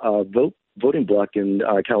largest voting bloc in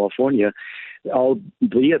California,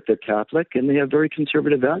 albeit they're Catholic and they have very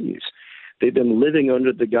conservative values. They've been living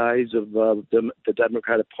under the guise of the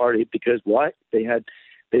Democratic Party because why? They've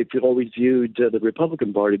always viewed the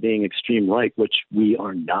Republican Party being extreme right, which we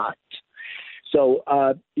are not. So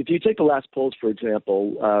if you take the last polls, for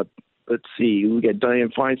example, let's see, we got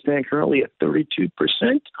Dianne Feinstein currently at 32%.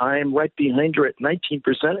 I am right behind her at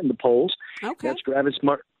 19% in the polls. Okay. That's Gravis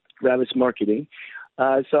Marketing.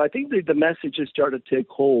 So I think the message has started to take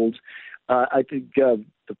hold. I think the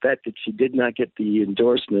fact that she did not get the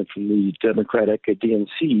endorsement from the Democratic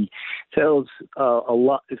DNC tells a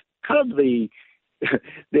lot. It's kind of the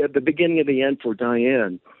beginning of the end for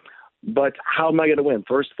Diane. But how am I going to win?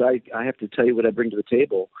 First, I have to tell you what I bring to the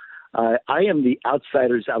table. I am the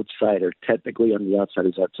outsider's outsider. Technically, I'm the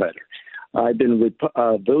outsider's outsider. I've been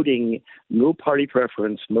voting no party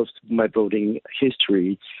preference most of my voting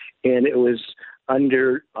history, and it was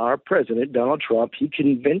under our president, Donald Trump. He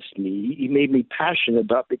convinced me, he made me passionate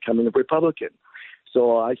about becoming a Republican.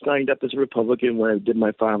 So I signed up as a Republican when I did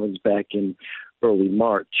my filings back in early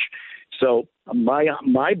March. So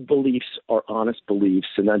my beliefs are honest beliefs,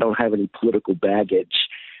 and I don't have any political baggage.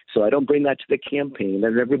 So I don't bring that to the campaign.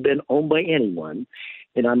 I've never been owned by anyone,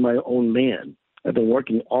 and I'm my own man. I've been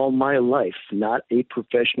working all my life, not a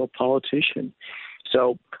professional politician.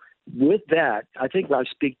 So with that, I think I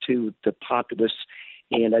speak to the populace,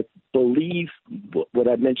 and I believe what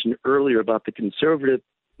I mentioned earlier about the conservative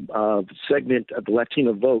segment of the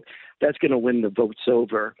Latino vote, that's going to win the votes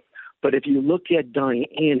over. But if you look at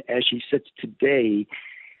Diane as she sits today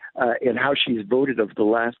and how she's voted over the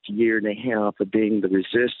last year and a half of being the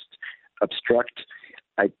resist, obstruct,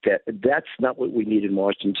 that's not what we need in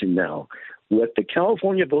Washington now. What the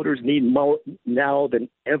California voters need more now than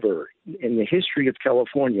ever in the history of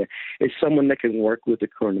California is someone that can work with the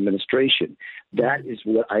current administration. That is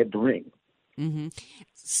what I bring. Mm-hmm.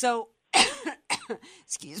 So,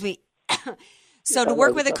 excuse me. So to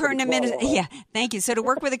work with the current thank you. So to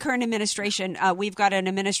work with the current administration, we've got an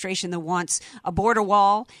administration that wants a border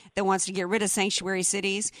wall, that wants to get rid of sanctuary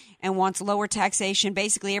cities, and wants lower taxation.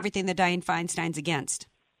 Basically, everything that Dianne Feinstein's against.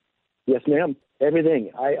 Yes, ma'am.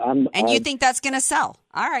 Everything. You think that's going to sell?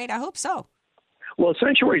 All right, I hope so. Well,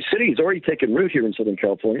 sanctuary city has already taken root here in Southern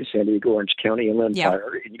California, San Diego, Orange County, and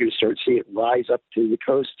Empire, and you're going to start to see it rise up to the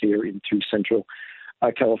coast here into Central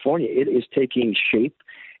California. It is taking shape.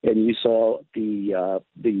 And you saw the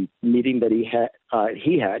meeting that he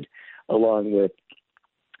had along with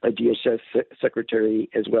a DHS secretary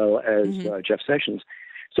as well as Jeff Sessions.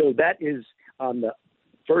 So that is on the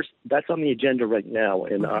first. That's on the agenda right now,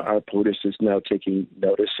 and our POTUS is now taking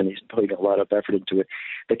notice, and he's putting a lot of effort into it.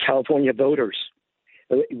 The California voters,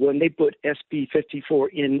 when they put SB 54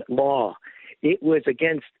 in law, it was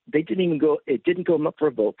against. They didn't even go. It didn't go up for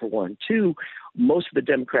a vote, for one. Two, most of the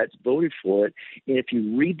Democrats voted for it. And if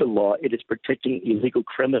you read the law, it is protecting illegal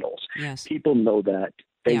criminals. Yes. People know that.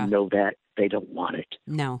 They know that. They don't want it.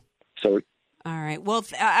 No. So. All right. Well,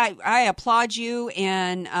 I applaud you.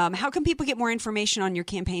 And how can people get more information on your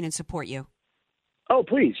campaign and support you? Oh,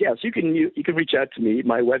 please. Yes, you can reach out to me.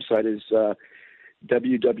 My website is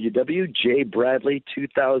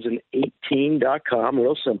www.jbradley2018.com.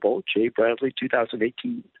 Real simple,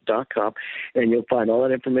 jbradley2018.com, and you'll find all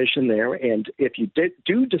that information there. And if you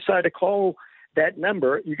do decide to call that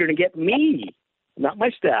number, you're going to get me, not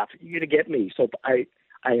my staff. You're going to get me. So I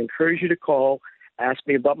encourage you to call, ask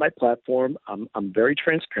me about my platform. I'm very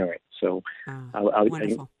transparent. So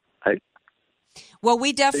wonderful. Well,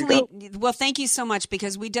 thank you so much,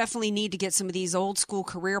 because we definitely need to get some of these old school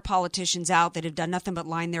career politicians out that have done nothing but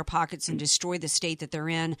line their pockets and destroy the state that they're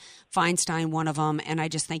in. Feinstein, one of them. And I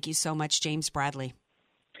just thank you so much, James Bradley.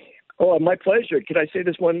 Oh, my pleasure. Can I say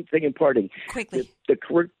this one thing in parting? Quickly.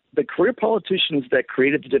 The career politicians that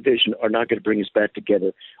created the division are not going to bring us back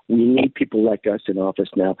together. We need people like us in office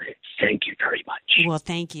now. Thank you very much. Well,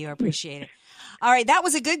 thank you. I appreciate it. All right, that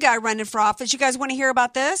was a good guy running for office. You guys want to hear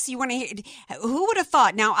about this? You want to hear? Who would have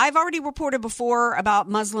thought? Now, I've already reported before about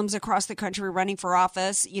Muslims across the country running for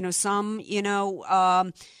office. Some,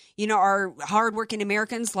 are hardworking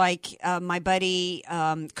Americans like my buddy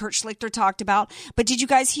Kurt Schlichter talked about. But did you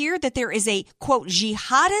guys hear that there is a, quote,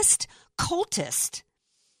 jihadist cultist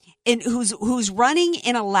who's running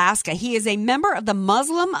in Alaska? He is a member of the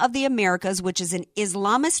Muslim of the Americas, which is an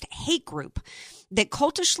Islamist hate group that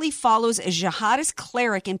cultishly follows a jihadist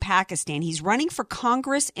cleric in Pakistan. He's running for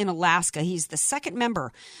Congress in Alaska. He's the second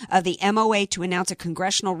member of the MOA to announce a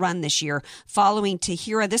congressional run this year following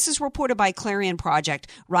Tahira. This is reported by Clarion Project,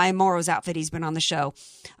 Ryan Morrow's outfit. He's been on the show.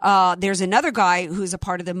 There's another guy who's a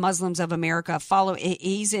part of the Muslims of America.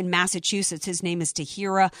 He's in Massachusetts. His name is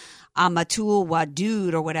Tahira Amatul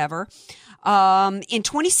Wadud or whatever. In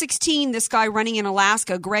 2016, this guy running in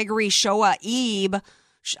Alaska, Gregory Shoaib,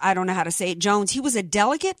 I don't know how to say it, Jones, he was a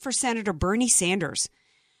delegate for Senator Bernie Sanders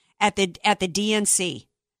at the DNC.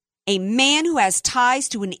 A man who has ties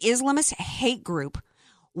to an Islamist hate group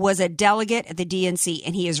was a delegate at the DNC,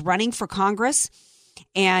 and he is running for Congress.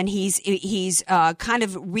 and he's kind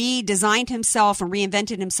of redesigned himself and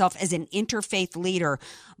reinvented himself as an interfaith leader,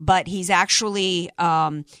 but he's actually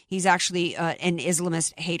an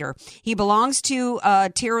Islamist hater. He belongs to a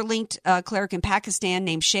terror-linked cleric in Pakistan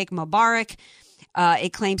named Sheikh Mubarak.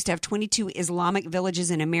 It claims to have 22 Islamic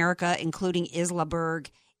villages in America, including Islamburg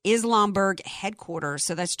headquarters.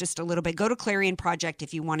 So that's just a little bit. Go to Clarion Project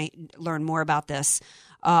if you want to learn more about this.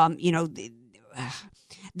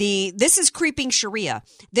 This is creeping Sharia.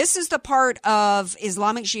 This is the part of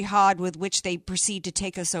Islamic jihad with which they proceed to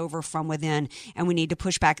take us over from within, and we need to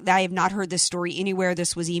push back. I have not heard this story anywhere.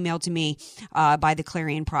 This was emailed to me by the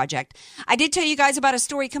Clarion Project. I did tell you guys about a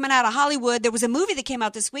story coming out of Hollywood. There was a movie that came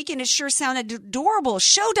out this week, and it sure sounded adorable.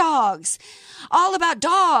 Show Dogs, all about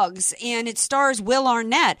dogs, and it stars Will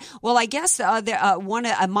Arnett. Well, I guess a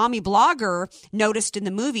mommy blogger noticed in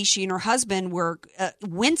the movie she and her husband were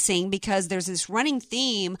wincing because there's this running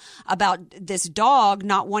theme about this dog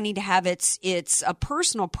not wanting to have its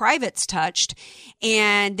personal privates touched,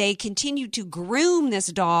 and they continue to groom this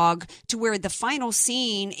dog to where the final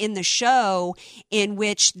scene in the show, in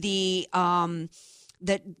which the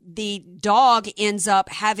dog ends up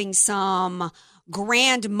having some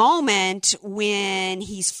grand moment when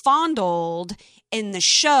he's fondled in the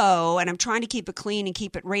show, and I'm trying to keep it clean and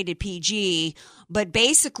keep it rated PG, but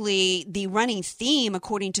basically the running theme,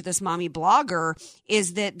 according to this mommy blogger,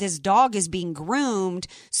 is that this dog is being groomed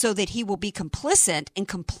so that he will be complicit and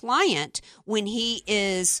compliant when he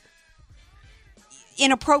is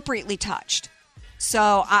inappropriately touched.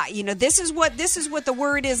 So, this is what the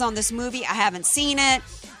word is on this movie. I haven't seen it,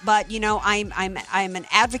 but I'm an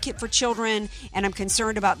advocate for children, and I'm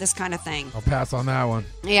concerned about this kind of thing. I'll pass on that one.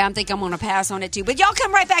 Yeah, I think I'm going to pass on it too. But y'all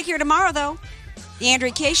come right back here tomorrow, though. The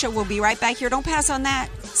Andrea Kaye Show will be right back here. Don't pass on that.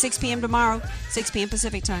 6 p.m. tomorrow, 6 p.m.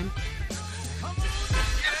 Pacific time.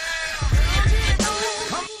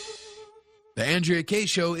 The Andrea Kaye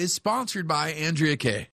Show is sponsored by Andrea Kaye.